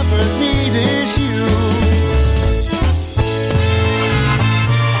I ever need is you.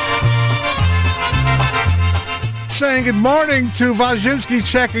 Saying good morning to Wajinski,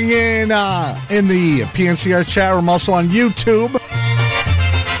 checking in the PNCR chat room, also on YouTube.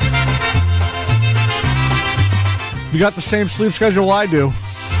 You got the same sleep schedule I do.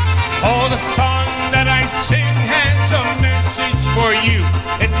 Oh, the song that I sing has a message for you.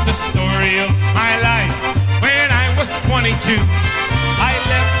 It's the story of my life when I was 22. I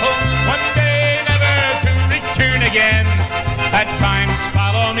left home one day never to return again. At times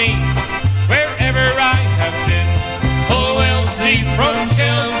follow me wherever I have been. Oh, Elsie from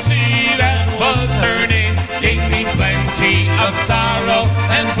Chelsea, that was her name, gave me plenty of sorrow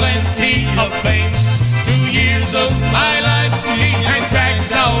and plenty of pain. 2 years of my life she had dragged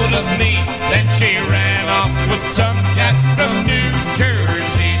out of me. Then she ran off with some cat from New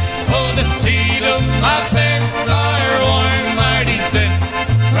Jersey. Oh, the seat of my pants are worn mighty thin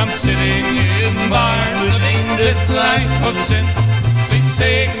from sitting in bars living this life of sin. Please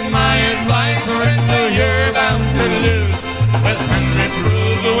take my advice, or you're bound to lose with 100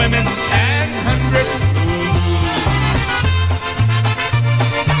 proof women and 100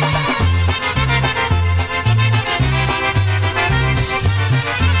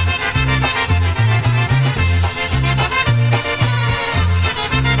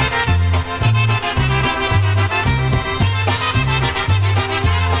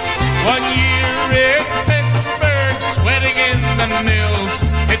 mills.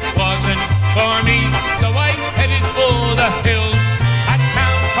 It wasn't for me, so I headed for the hills. A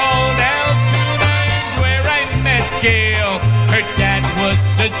town called Altoona, where I met Gail. Her dad was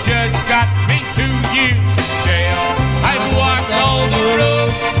a judge, got me 2 years in jail. I'd walk all the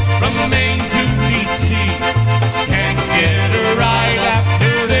roads from Maine to D.C. Can't get a ride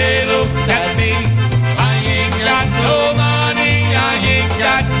after they looked at me. I ain't got no money, I ain't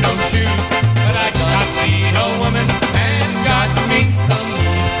got no shoes, but I got me a woman and got me some moves.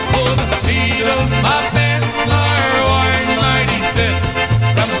 Oh, the seat of my pants are worn mighty thin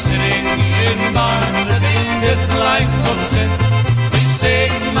from sitting in bars living this life of sin. Please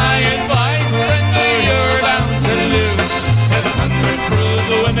take my advice, surrender, you're bound to lose with 100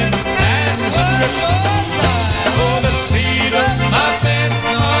 cruel women and 100. Oh, the seat of my pants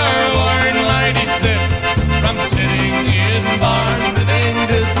are worn mighty thin from sitting in bars living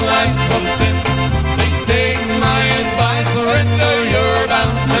this life of sin. Please take my advice, surrender, you're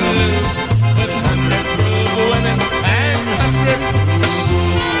bound to lose with 100 cruel women and 100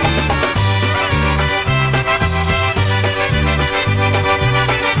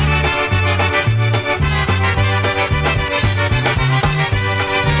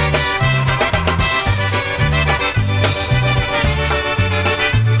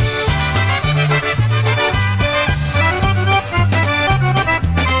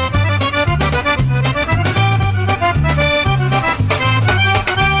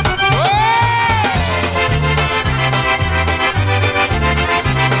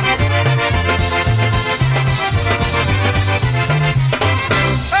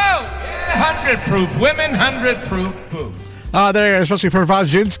 proof women, 100 proof booze. There, especially for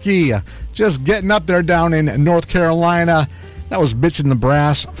Wajinski, just getting up there down in North Carolina. That was Bitchin' the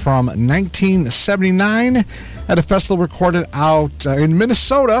Brass from 1979 at a festival recorded out in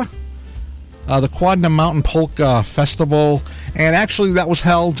Minnesota, the Quadna Mountain Polka Festival, and actually that was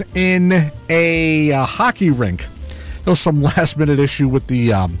held in a hockey rink. There was some last-minute issue with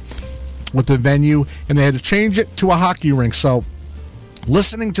the venue, and they had to change it to a hockey rink. So,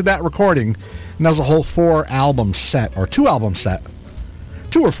 listening to that recording, and that was a whole 4-album set, or 2-album set.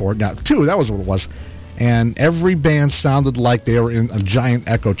 2 or 4, no, 2, that was what it was. And every band sounded like they were in a giant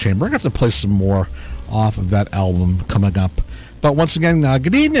echo chamber. I'm going to have to play some more off of that album coming up. But once again,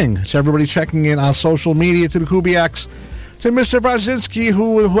 good evening to everybody checking in on social media, to the Kubiaks, to Mr. Wajinski,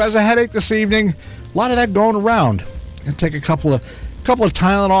 who has a headache this evening. A lot of that going around. And take a couple of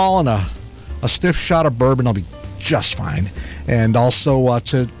Tylenol and a stiff shot of bourbon. I'll be just fine. And also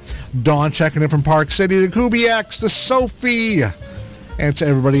to Dawn checking in from Park City, the Kubiaks, to Sophie, and to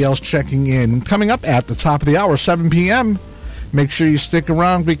everybody else checking in. Coming up at the top of the hour, 7 p.m., make sure you stick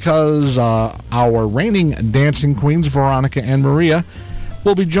around because our reigning dancing queens, Veronica and Maria,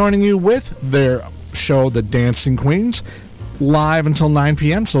 will be joining you with their show, The Dancing Queens, live until 9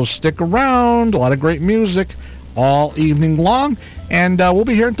 p.m., so stick around. A lot of great music all evening long, and we'll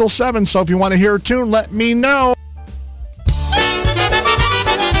be here until 7, so if you want to hear a tune, let me know.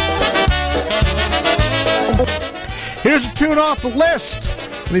 Here's a tune off the list,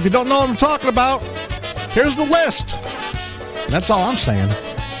 and if you don't know what I'm talking about, here's the list. That's all I'm saying.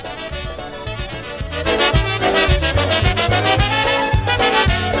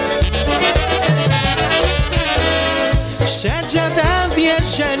 Siedzę we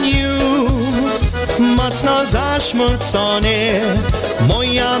więzieniu, mocno zaśmucony.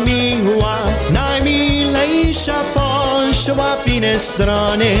 Moja miła, najmilejsza poszła w inne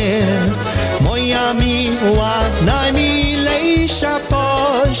strony. Moja miła, najmilejsza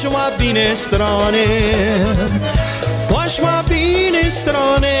poszła w inne strony. Poszła w inne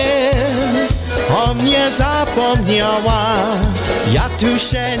strony, o mnie zapomniała. Ja tu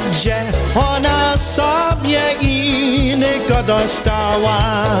siedzę, ona sobie innego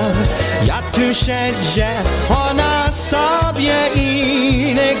dostała. Ja tu siedzę, ona sobie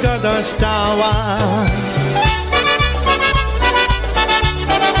innego dostała.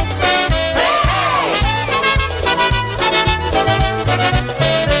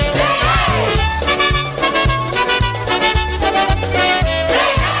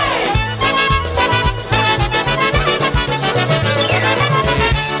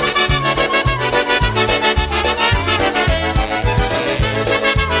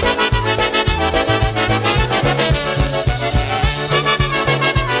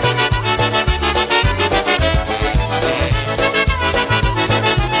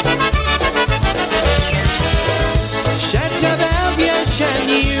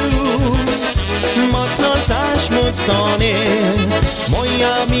 Zaśmucony,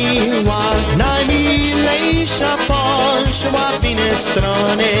 moja miła, najmilejsza poszła w inne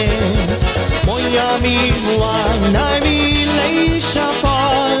strony. Moja miła, najmilejsza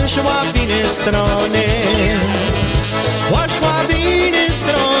poszła w inne strony. Poszła w inne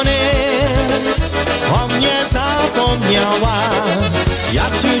strony, o mnie zapomniała. Ja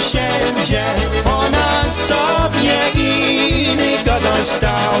tu siedzę, ona sobie innego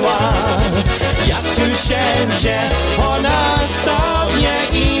dostała. Ja tu siedzę, ona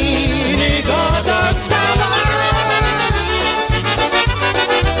sobie innego dostała.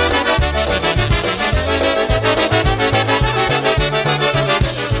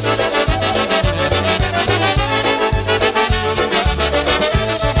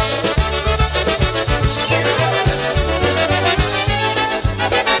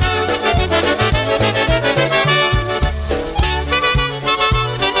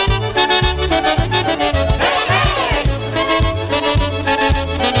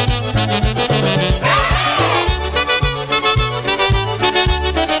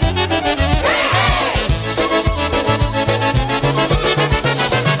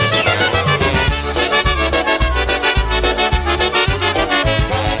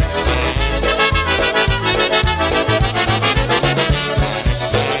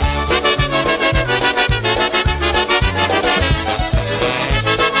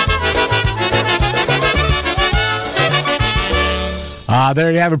 There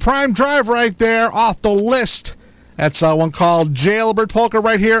you have it. Prime Drive right there off the list. That's one called Jailbird Polka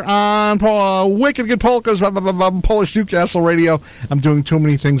right here on Wicked Good Polkas, Polish Newcastle Radio. I'm doing too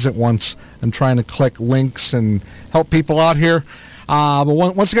many things at once. I'm trying to click links and help people out here. But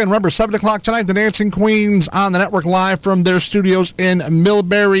once again, remember, 7 o'clock tonight, the Dancing Queens on the network live from their studios in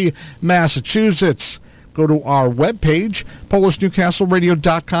Millbury, Massachusetts. Go to our webpage,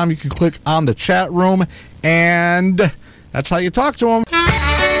 PolishNewcastleRadio.com. You can click on the chat room, and that's how you talk to them.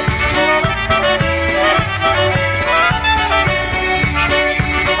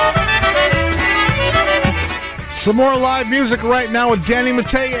 Some more live music right now with Danny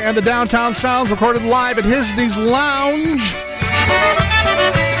Mattea and the Downtown Sounds, recorded live at Hisney's Lounge.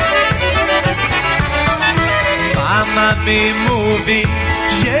 Mama mi mówi,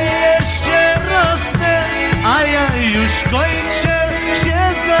 że jeszcze rosnę, a ja już kończę, się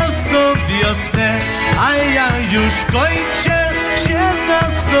z nas do wiosnę, a ja już kończę, się z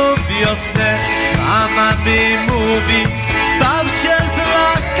nas do wiosnę. Mama mi mówi, baw się z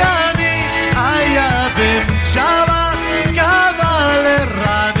lakami, a ja bym chciała z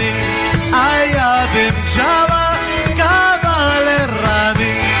kawalerami, a ja bym chciała z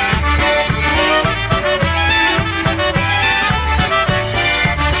kawalerami.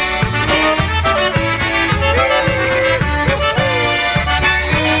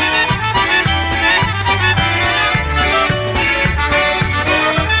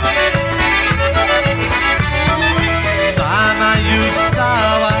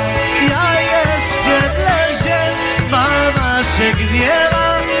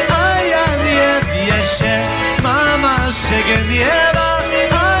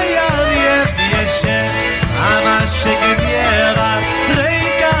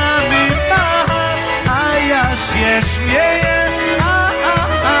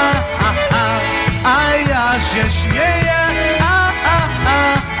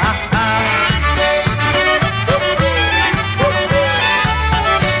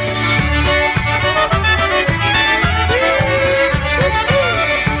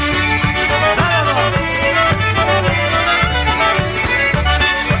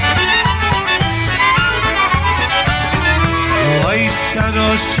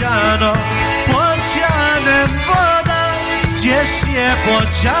 gdzie się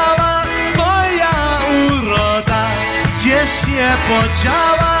podziała moja uroda? Gdzie się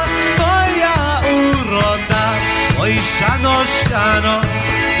podziała moja uroda? Oj, siano, siano,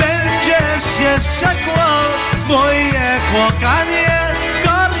 będzie się sekło, moje kochanie,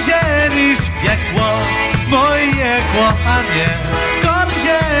 gorsze niż piekło. Moje kochanie,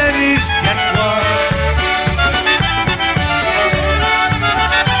 gorsze niż piekło.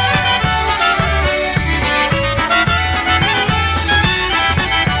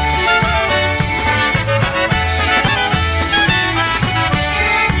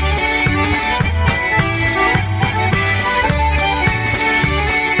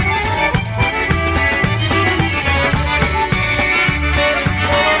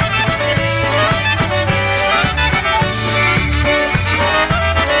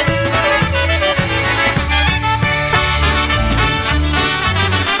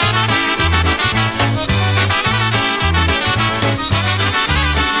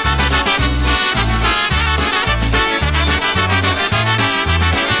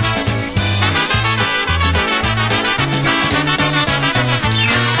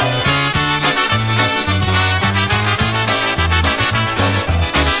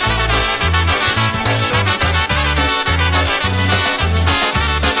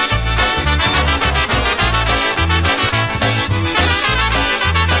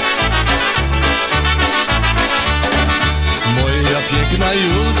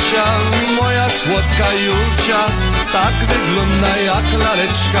 Julcia, tak wygląda jak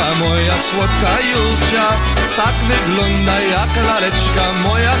laleczka, moja słodka Julcia, tak wygląda jak laleczka,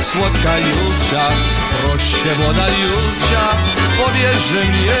 moja słodka Julcia. Proszę młoda Julcia, powiedz, że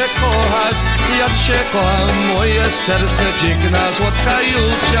mnie kochasz, ja cię kocham, moje serce piękna, słodka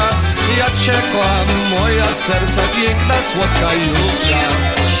Julcia, ja cię kocham, moja serce piękna, słodka Julcia.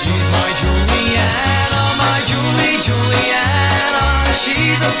 She's my Juliana, my Juliana,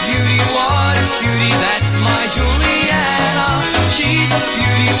 she's a beauty, what a beauty, that's my Juliana. She's a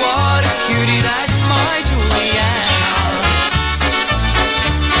beauty, what a beauty, that's my Juliana.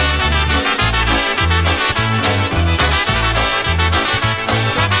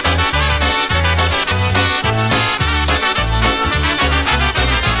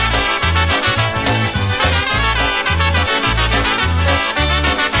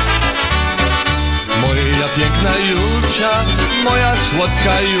 Moja piękna Julcia, moja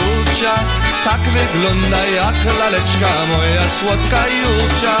słodka Julcia, tak wygląda jak laleczka, moja słodka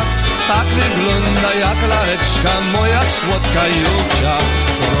Julcia, tak wygląda jak laleczka, moja słodka Julcia.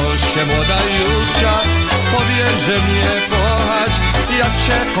 Proszę młoda Julcia, powiedz, że mnie kochasz, ja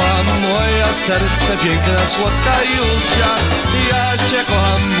cię kocham, moja serce piękna, słodka Julcia, ja cię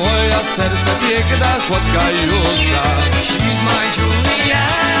kocham, moja serce piękna, słodka Julcia. She's my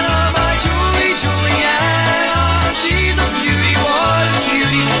Juliana, my Juliana, she's a beauty, what a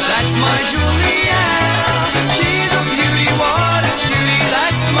beauty, that's my Juliana. She's a beauty, what a beauty,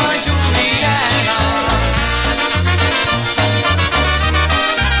 that's my Juliana.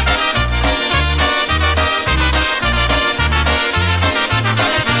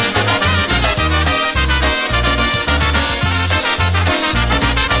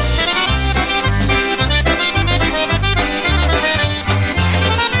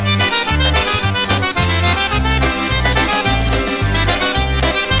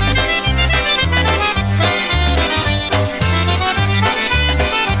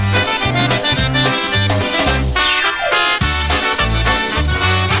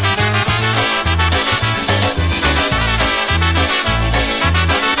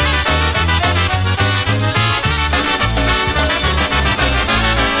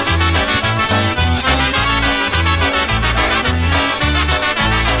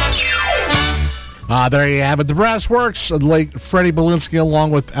 There you have it. The Brass Works, late Freddie Belinsky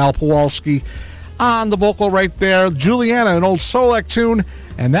along with Al Pawalski on the vocal right there. Juliana, an old Solek tune,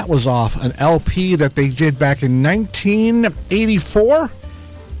 and that was off an LP that they did back in 1984. It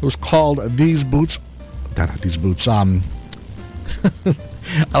was called These Boots. Not These Boots. I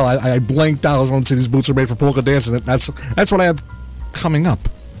blanked out. I was going to say These Boots Are Made for Polka Dancing. That's what I have coming up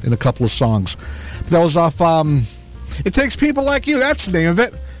in a couple of songs. That was off It Takes People Like You. That's the name of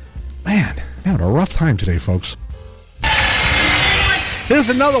it. Man, having a rough time today, folks. Here's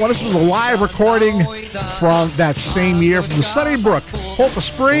another one. This was a live recording from that same year from the Sunnybrook Polka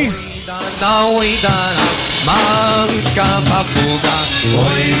Spree.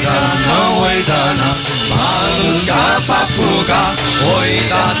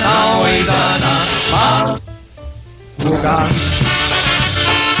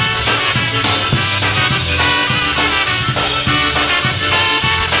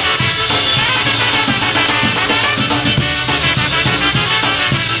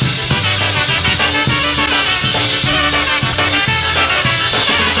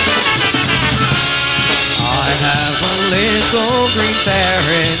 little green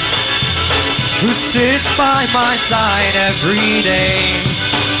parrot who sits by my side every day.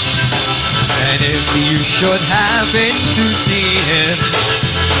 And if you should happen to see him,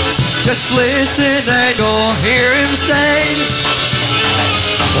 just listen and you'll hear him say,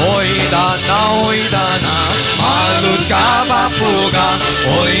 oidana, malutka papuga.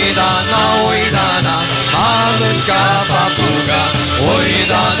 Oidana, malutka papuga.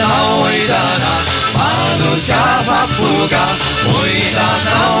 Oidana, malutka papuga.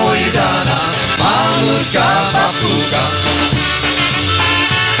 Oidana, malutka papuga.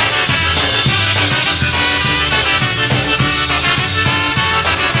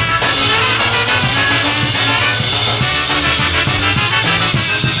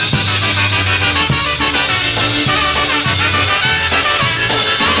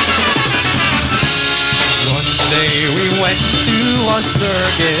 A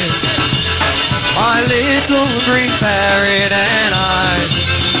circus, my little green parrot and I.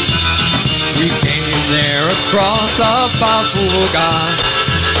 We came there across a papuga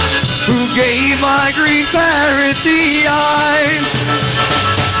who gave my green parrot the eye.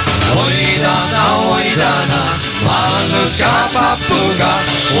 Oidana, malutka papuga.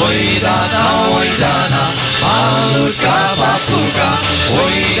 Oidana, malutka papuga.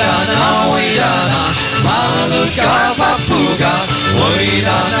 Oidana, malutka papuga.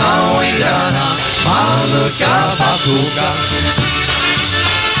 Oidana, malutka papuga.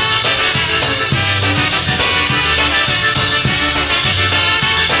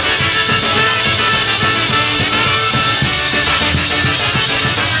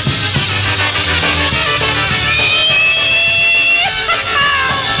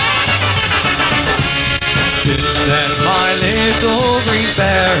 Since then my little green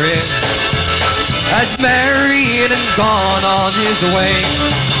parrot has married and gone on his way.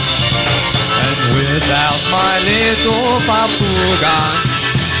 And without my little papuga,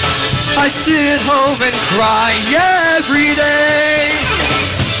 I sit home and cry every day.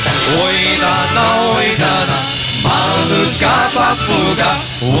 Oidana, malutka papuga.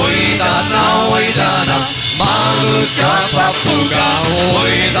 Oidana, malutka papuga.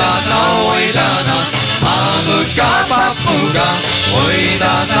 Oidana, malutka papuga.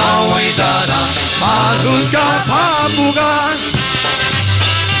 Oidana, malutka papuga.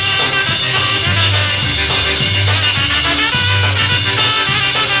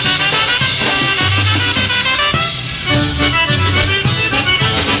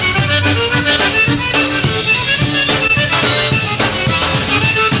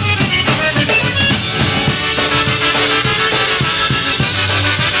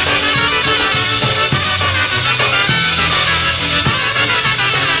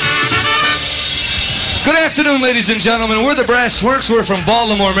 Good afternoon, ladies and gentlemen. We're the Brass Works. We're from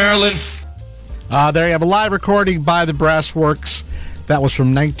Baltimore, Maryland. There you have a live recording by the Brass Works. That was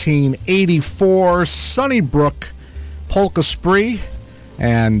from 1984, Sunnybrook Polka Spree.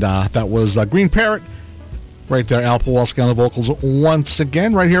 And that was Green Parrot. Right there, Al Pawelski on the vocals once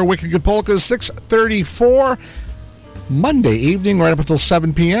again. Right here, Wicked Good Polkas, 6:34, Monday evening, right up until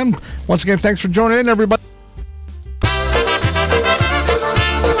 7 p.m. Once again, thanks for joining in, everybody.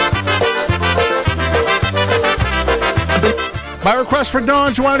 My request for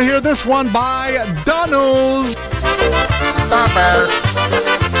Dawn, you want to hear this one by Donald's.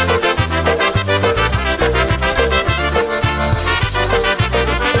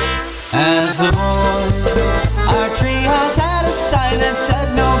 As the boy, our treehouse had a sign that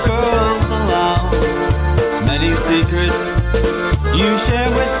said no girls allowed. Many secrets you share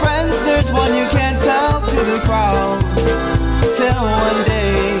with friends, there's one you can't tell to the crowd. Till one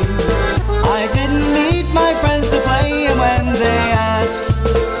day, I didn't meet my friends to play, and when they asked,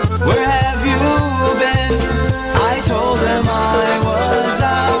 where have you been? I told them I was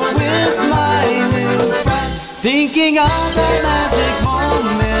out with my new friend. Thinking of that magic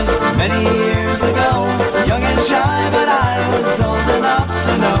moment many years ago, young and shy, but I was old enough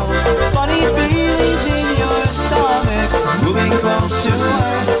to know. Funny feelings in your stomach, moving close to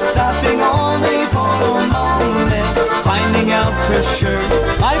her, stopping only for a moment, finding out for sure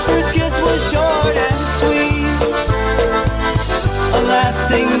my first kiss was short and sweet, a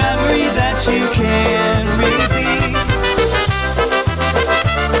lasting memory that you can't repeat.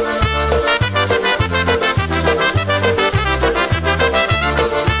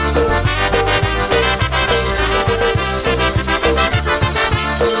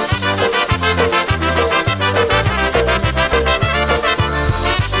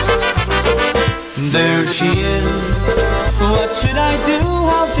 There she is, what should I do?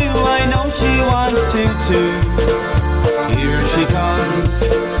 How do I know she wants to too? Here she comes,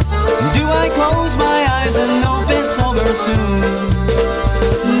 do I close my eyes? eyes and hope it's over soon.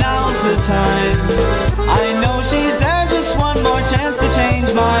 Now's the time. I know she's there, just one more chance to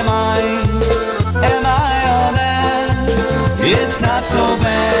change my mind. Am I all that? It's not so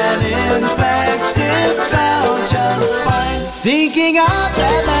bad. In fact, it felt just fine. Thinking of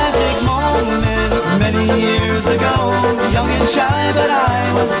that magic moment many years ago. Young and shy, but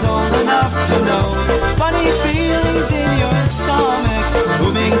I was old enough to know. Funny feelings in your stomach,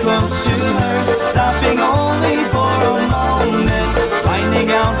 moving close to her, stopping only for a moment, finding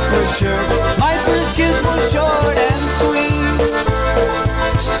out for sure. My first kiss was short and sweet,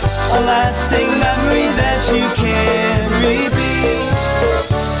 a lasting memory that you can't repeat.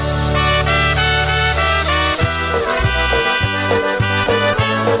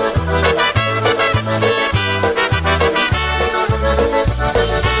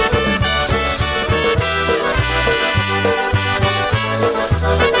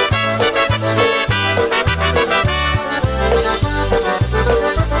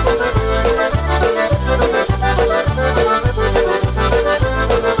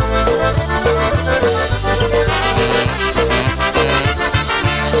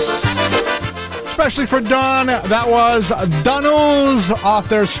 Especially for Don, that was Danos off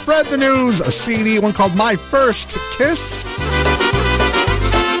their Spread the News CD, one called My First Kiss.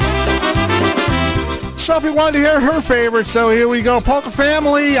 Sophie wanted to hear her favorite, so here we go. Polka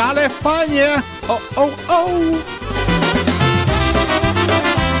Family, Alefania. Oh, oh, oh.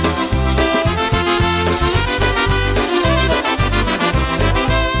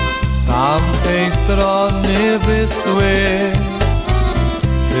 Z tamtej strony Wisły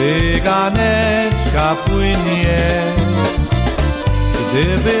cyganeczka płynie.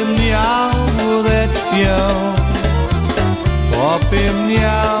 Gdybym miał łódeczkę,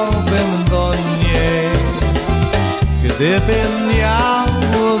 popłynąłbym do niej. Gdybym miał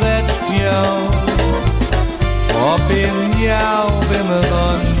łódeczkę, popłynąłbym do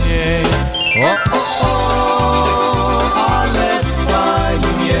niej. O, o, o, ale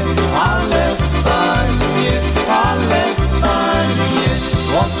fajnie, ale fajnie, ale fajnie.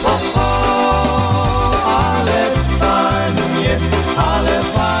 O, o, o, ale fajnie, ale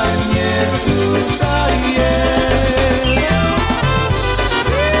fajnie tutaj jest.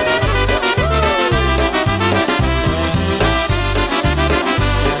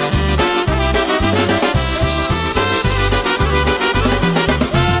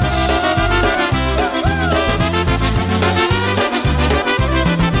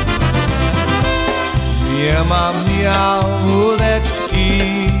 Nie mam ja łódeczki,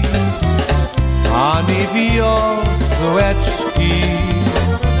 ani wiosłeczki.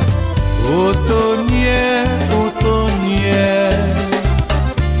 Utonie, utonie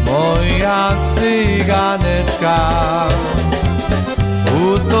moja cyganeczka.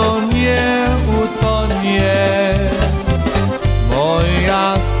 Utonie, utonie moja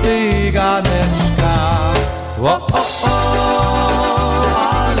cyganeczka. O, o, o,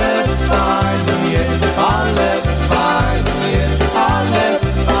 ale fajnie, ale fajnie, ale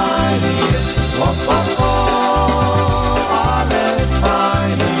fajnie. O, o, o, ale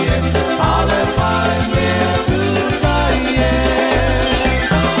fajnie, ale fajnie tutaj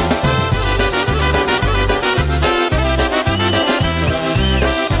jest.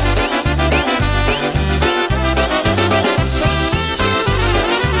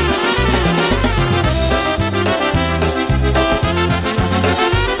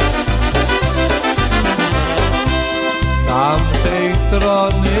 Z tamtej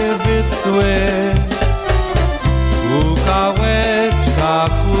strony Wisły kukałeczka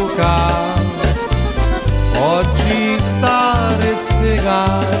kuka. Chodzi stary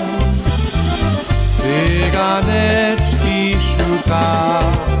cygan, cyganeczki szuka.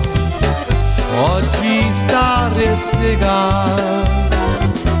 Chodzi stary cygan,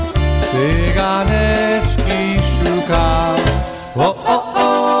 cyganeczki szuka. O, o, o,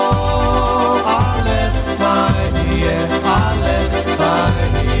 ale fajnie, ale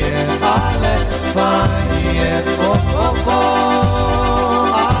fajnie, ale fajnie. O, o, o,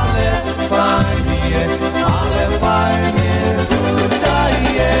 ale fajnie, ale fajnie tutaj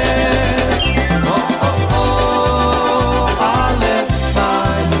jest. O, o, o, ale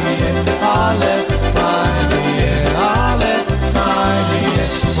fajnie, ale fajnie, ale fajnie.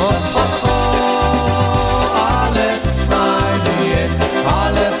 O, o, o, ale fajnie,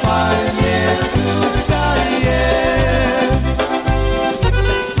 ale fajnie tutaj jest.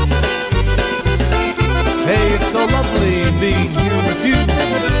 Hey, it's so lovely being here with you.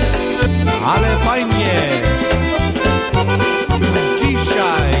 Ale fajnie.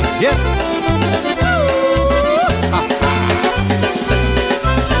 Dzisiaj jest.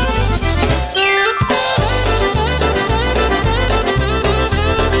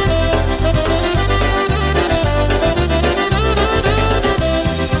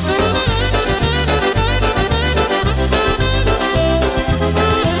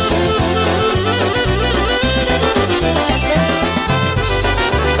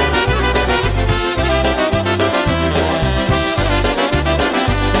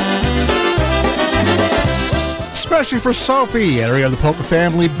 especially for Sophie, area of the Polka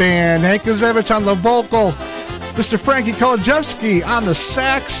Family Band. Hank Kazevich on the vocal. Mr. Frankie Kolajewski on the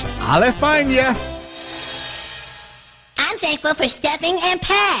sax. Ale fajnie. I'm thankful for stuffing and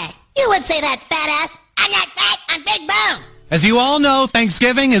pie. You would say that, fat ass. I'm not fat, I'm big bone. As you all know,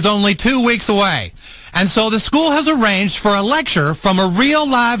 Thanksgiving is only 2 weeks away. And so the school has arranged for a lecture from a real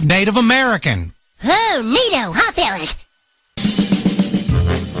live Native American. Oh, neato, huh, fellas?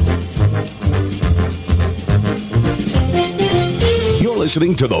 You're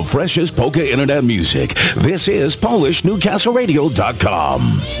listening to the freshest polka internet music. This is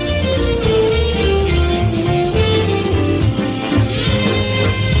PolishNewcastleRadio.com.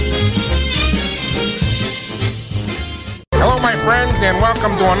 Hello, my friends, and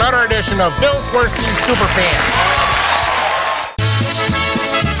welcome to another edition of Bill Swirsky's Superfan.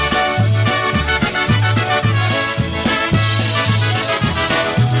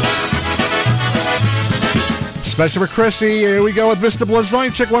 Special for Chrissy. Here we go with Mr.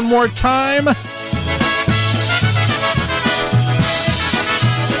 Blazończyk one more time.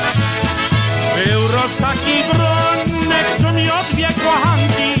 Był roz taki bronek, co mi odwie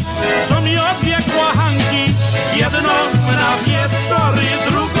kochanki, jedną na wieczory,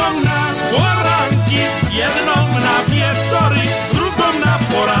 drugą na poranki, jedną na wieczory, drugą na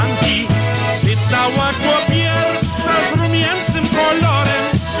poranki. Pytała go pierwsza z rumieńcym kolorem,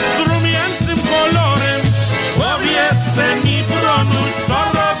 powiedzcie mi, Bronuś, co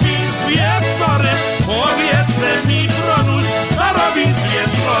robi z wieczorem, powiedzcie mi, Bronuś, co robi z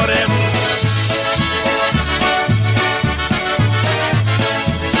wieczorem.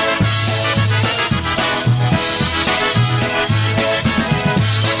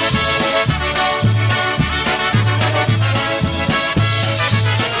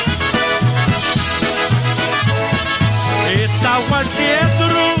 Pytała się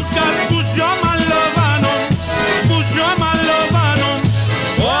druga z buzią malowaną,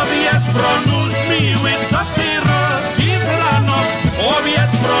 powiedz, Bronuś miły, co ty robisz rano,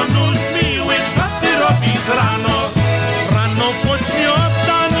 powiedz, Bronuś miły, co ty robisz rano. Rano po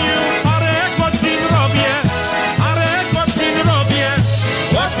śniadaniu parę godzin robię,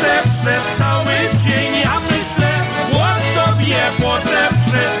 potem przez cały dzień ja myślę o tobie, potem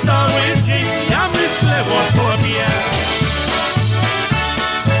przez cały dzień ja myślę o tobie.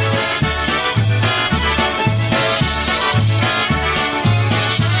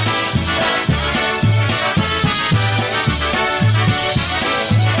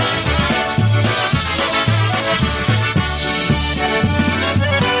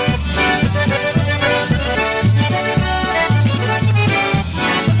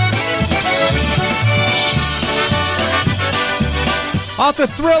 Off the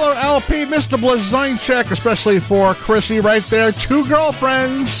Thriller LP, Mr. Blazończyk, especially for Chrissy right there. 2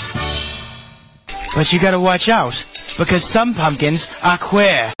 girlfriends. But you gotta watch out, because some pumpkins are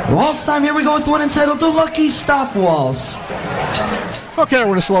queer. Waltz time, here we go with one entitled The Lucky Stop Waltz. Okay, we're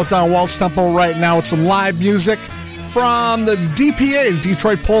going to slow it down waltz tempo right now with some live music from the DPA's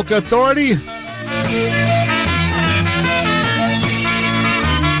Detroit Polka Authority.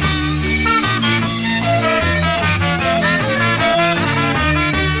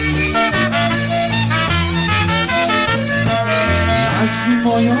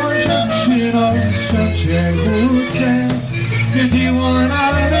 Moją dziewczyną się cię kłócę, gdy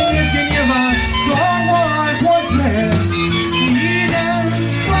ona mnie zgniewa, to wołaj płacę. Idę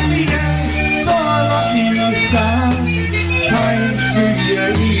sobie do lotniska, tańcuję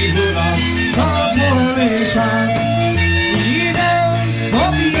i góra na poleciach. Idę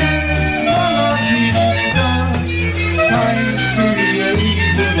sobie do lotniska, tańcuję i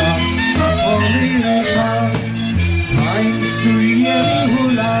góra na poleciach. Tańcuję i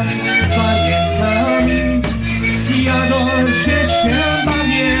hulam z panienkami, ja dobrze się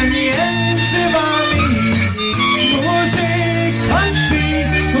bawię między wami. Muzykanci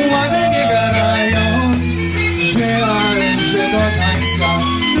ładnie gadają, że do tańca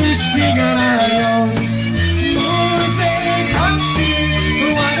duszki gadają. Muzykanci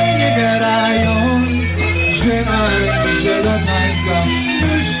ładnie gadają, że do tańca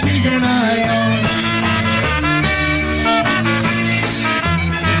duszki gadają.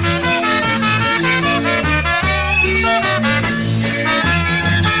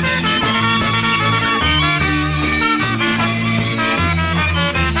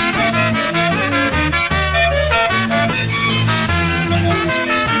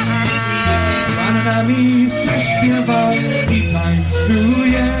 Mi się śpiewa i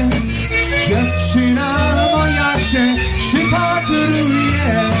tańcuje, dziewczyna moja się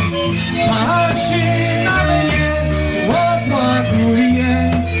przypatruje.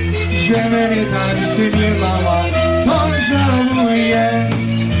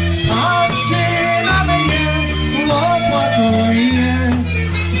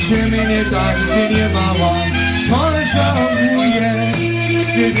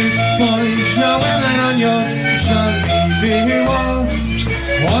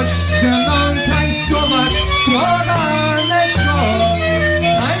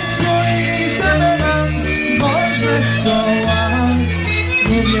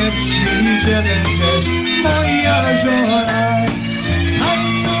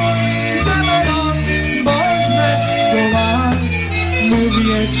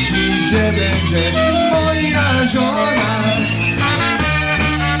 ci, że będziesz moja żona.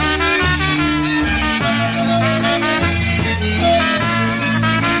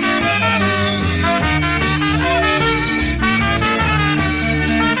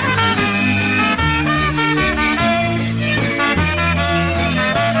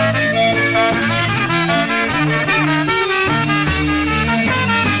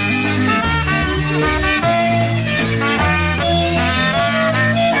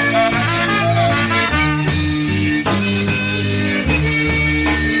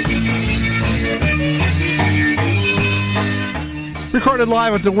 Recorded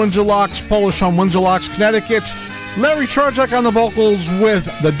live at the Windsor Locks Polish Home, Windsor Locks, Connecticut. Larry Charjak on the vocals with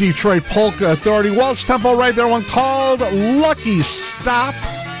the Detroit Polka Authority. Waltz tempo right there, one called Lucky Stop.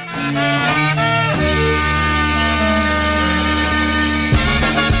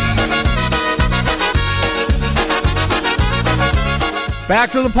 Back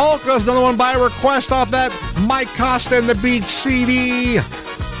to the polkas, another one by request off that Mike Costa and the Beat CD.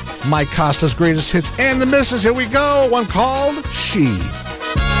 Mike Costa's greatest hits and the misses. Here we go. One called She.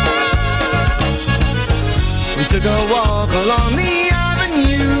 We took a walk along the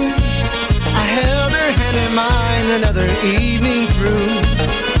avenue. I held her hand in mine another evening through.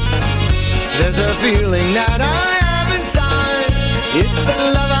 There's a feeling that I have inside. It's the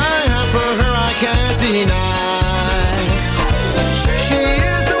love I have for her I can't deny. She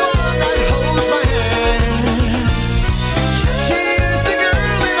is the one that holds my hand. She is the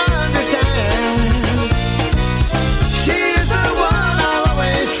girl that understands. She is the one I'll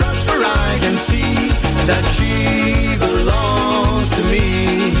always trust, for I can see that she belongs to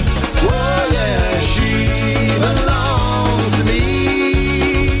me. Oh yeah, she belongs to me.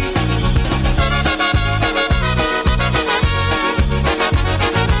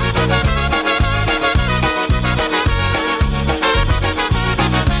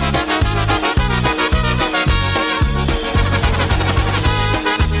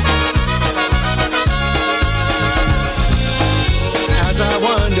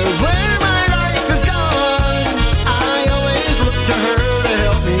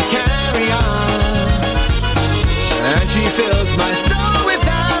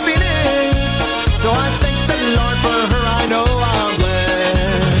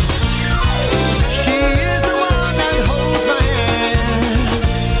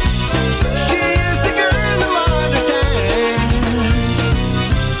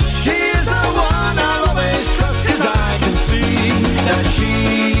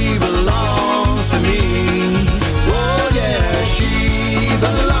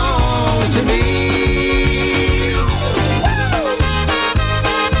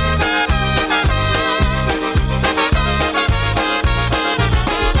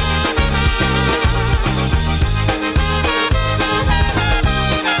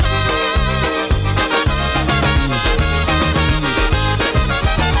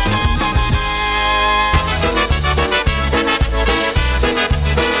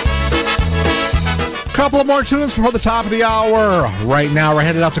 Couple of more tunes before the top of the hour. Right now, we're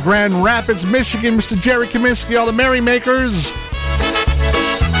headed out to Grand Rapids, Michigan. Mr. Jerry Kaminsky, all the merrymakers.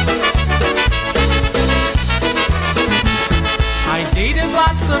 I dated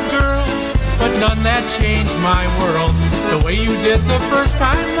lots of girls, but none that changed my world the way you did the first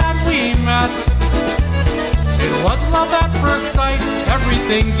time that we met. It was love at first sight,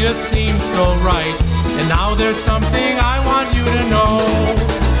 everything just seemed so right. And now there's something I want you to know.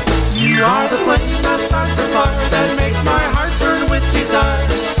 You are the flame that starts a fire, that makes my heart burn with desire.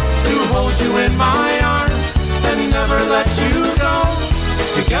 To hold you in my arms and never let you go.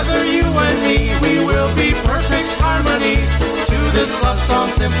 Together you and me, we will be perfect harmony. To this love song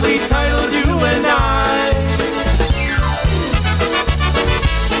simply titled You and I.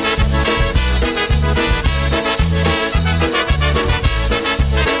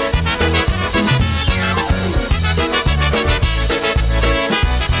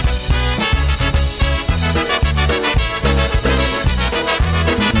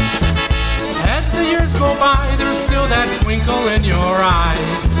 There's still that twinkle in your eye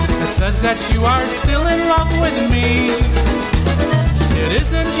that says that you are still in love with me. It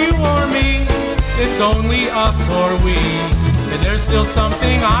isn't you or me, it's only us or we. And there's still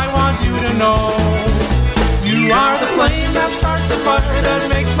something I want you to know. You are the flame that starts the fire, that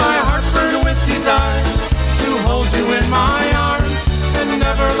makes my heart burn with desire. To hold you in my arms and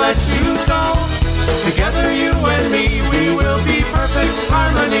never let you go. Together you and me, we will be perfect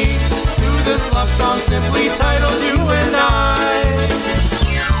harmony. This love song simply titled You and I.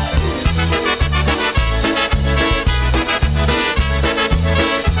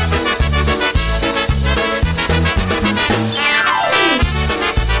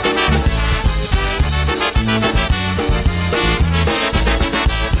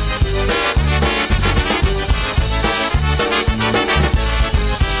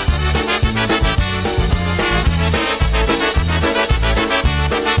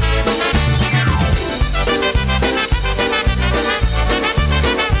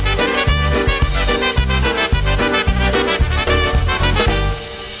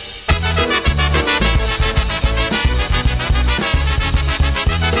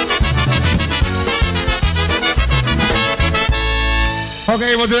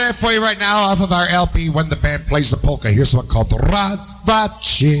 Okay, we'll do that for you right now off of our LP When the Band Plays the Polka. Here's one called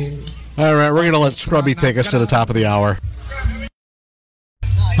Razvachi. All right, we're going to let Scrubby take us to the top of the hour.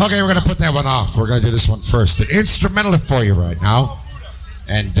 Okay, we're going to put that one off. We're going to do this one first. An instrumental for you right now.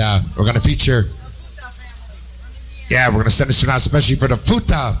 And we're going to feature... Yeah, we're going to send this one out especially for the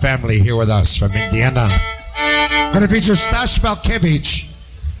Futa family here with us from Indiana. We're going to feature Stash Balkevich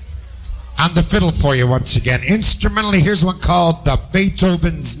on the fiddle for you once again. Instrumentally, here's one called the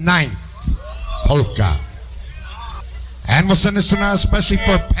Beethoven's Ninth Polka. And we'll send this one out especially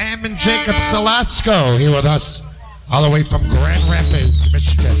for Pam and Jacob Salasco here with us all the way from Grand Rapids,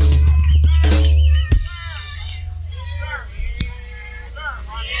 Michigan.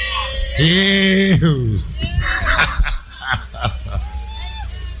 Ew.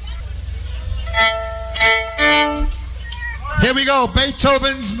 Here we go,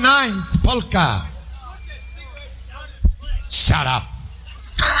 Beethoven's Ninth Polka. Shut up.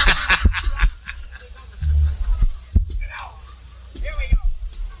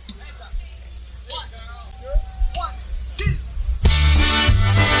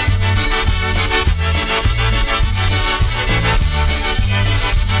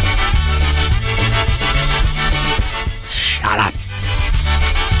 Shut up.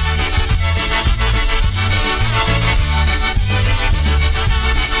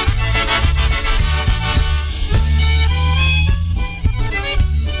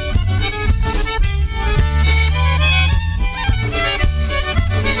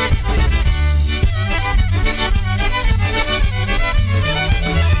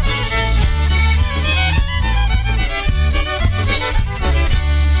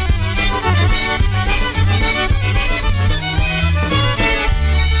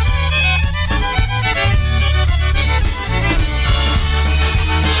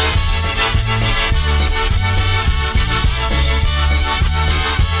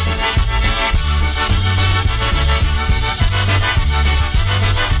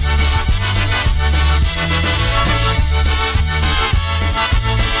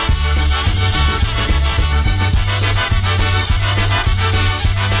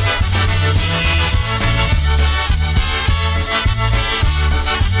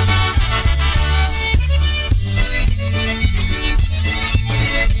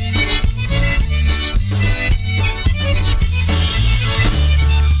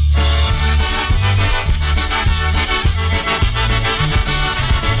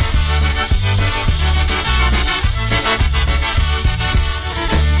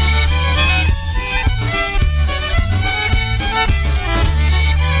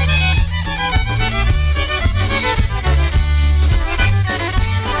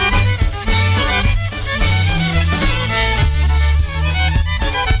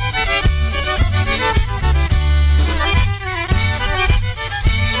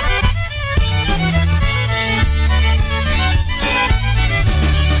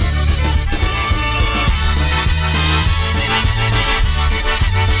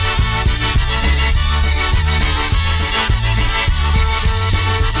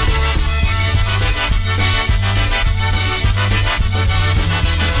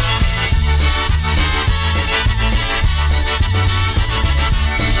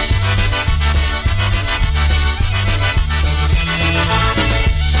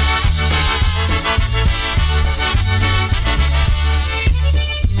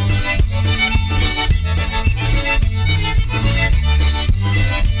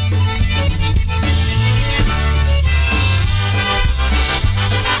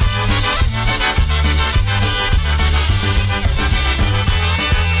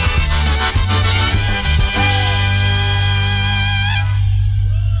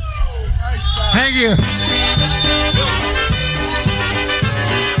 you.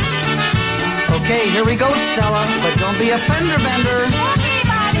 Okay, here we go, Stella, but don't be a fender bender. Okay,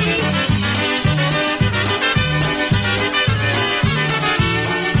 Bobby.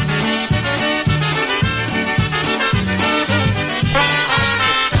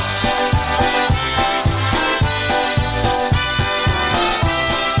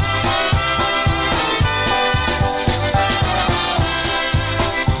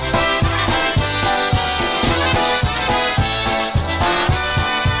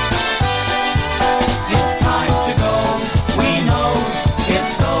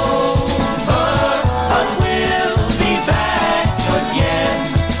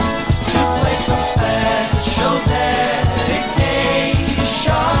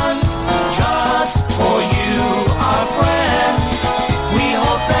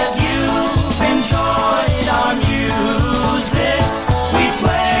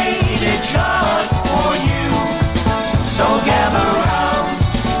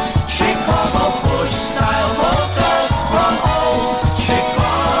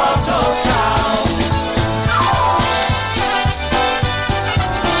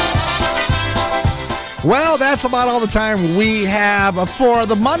 Well, that's about all the time we have for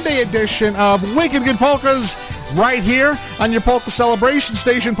the Monday edition of Wicked Good Polkas right here on your polka celebration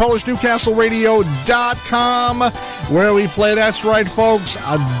station, PolishNewcastleRadio.com, where we play, that's right, folks,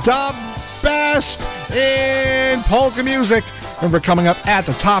 the best in polka music. Remember, coming up at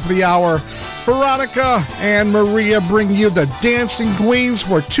the top of the hour, Veronica and Maria bring you the Dancing Queens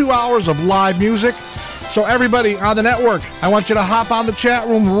for 2 hours of live music. So everybody on the network, I want you to hop on the chat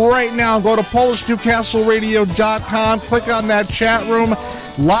room right now. Go to PolishNewcastleRadio.com. Click on that chat room.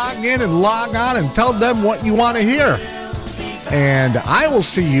 Log in and log on and tell them what you want to hear. And I will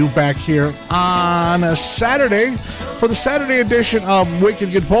see you back here on a Saturday for the Saturday edition of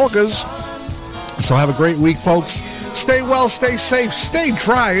Wicked Good Polkas. So have a great week, folks. Stay well, stay safe, stay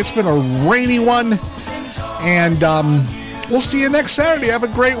dry. It's been a rainy one. And we'll see you next Saturday. Have a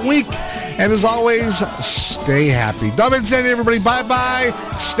great week. And as always, stay happy. Dubbins and everybody, bye-bye.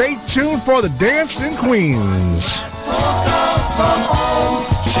 Stay tuned for the Dancing Queens.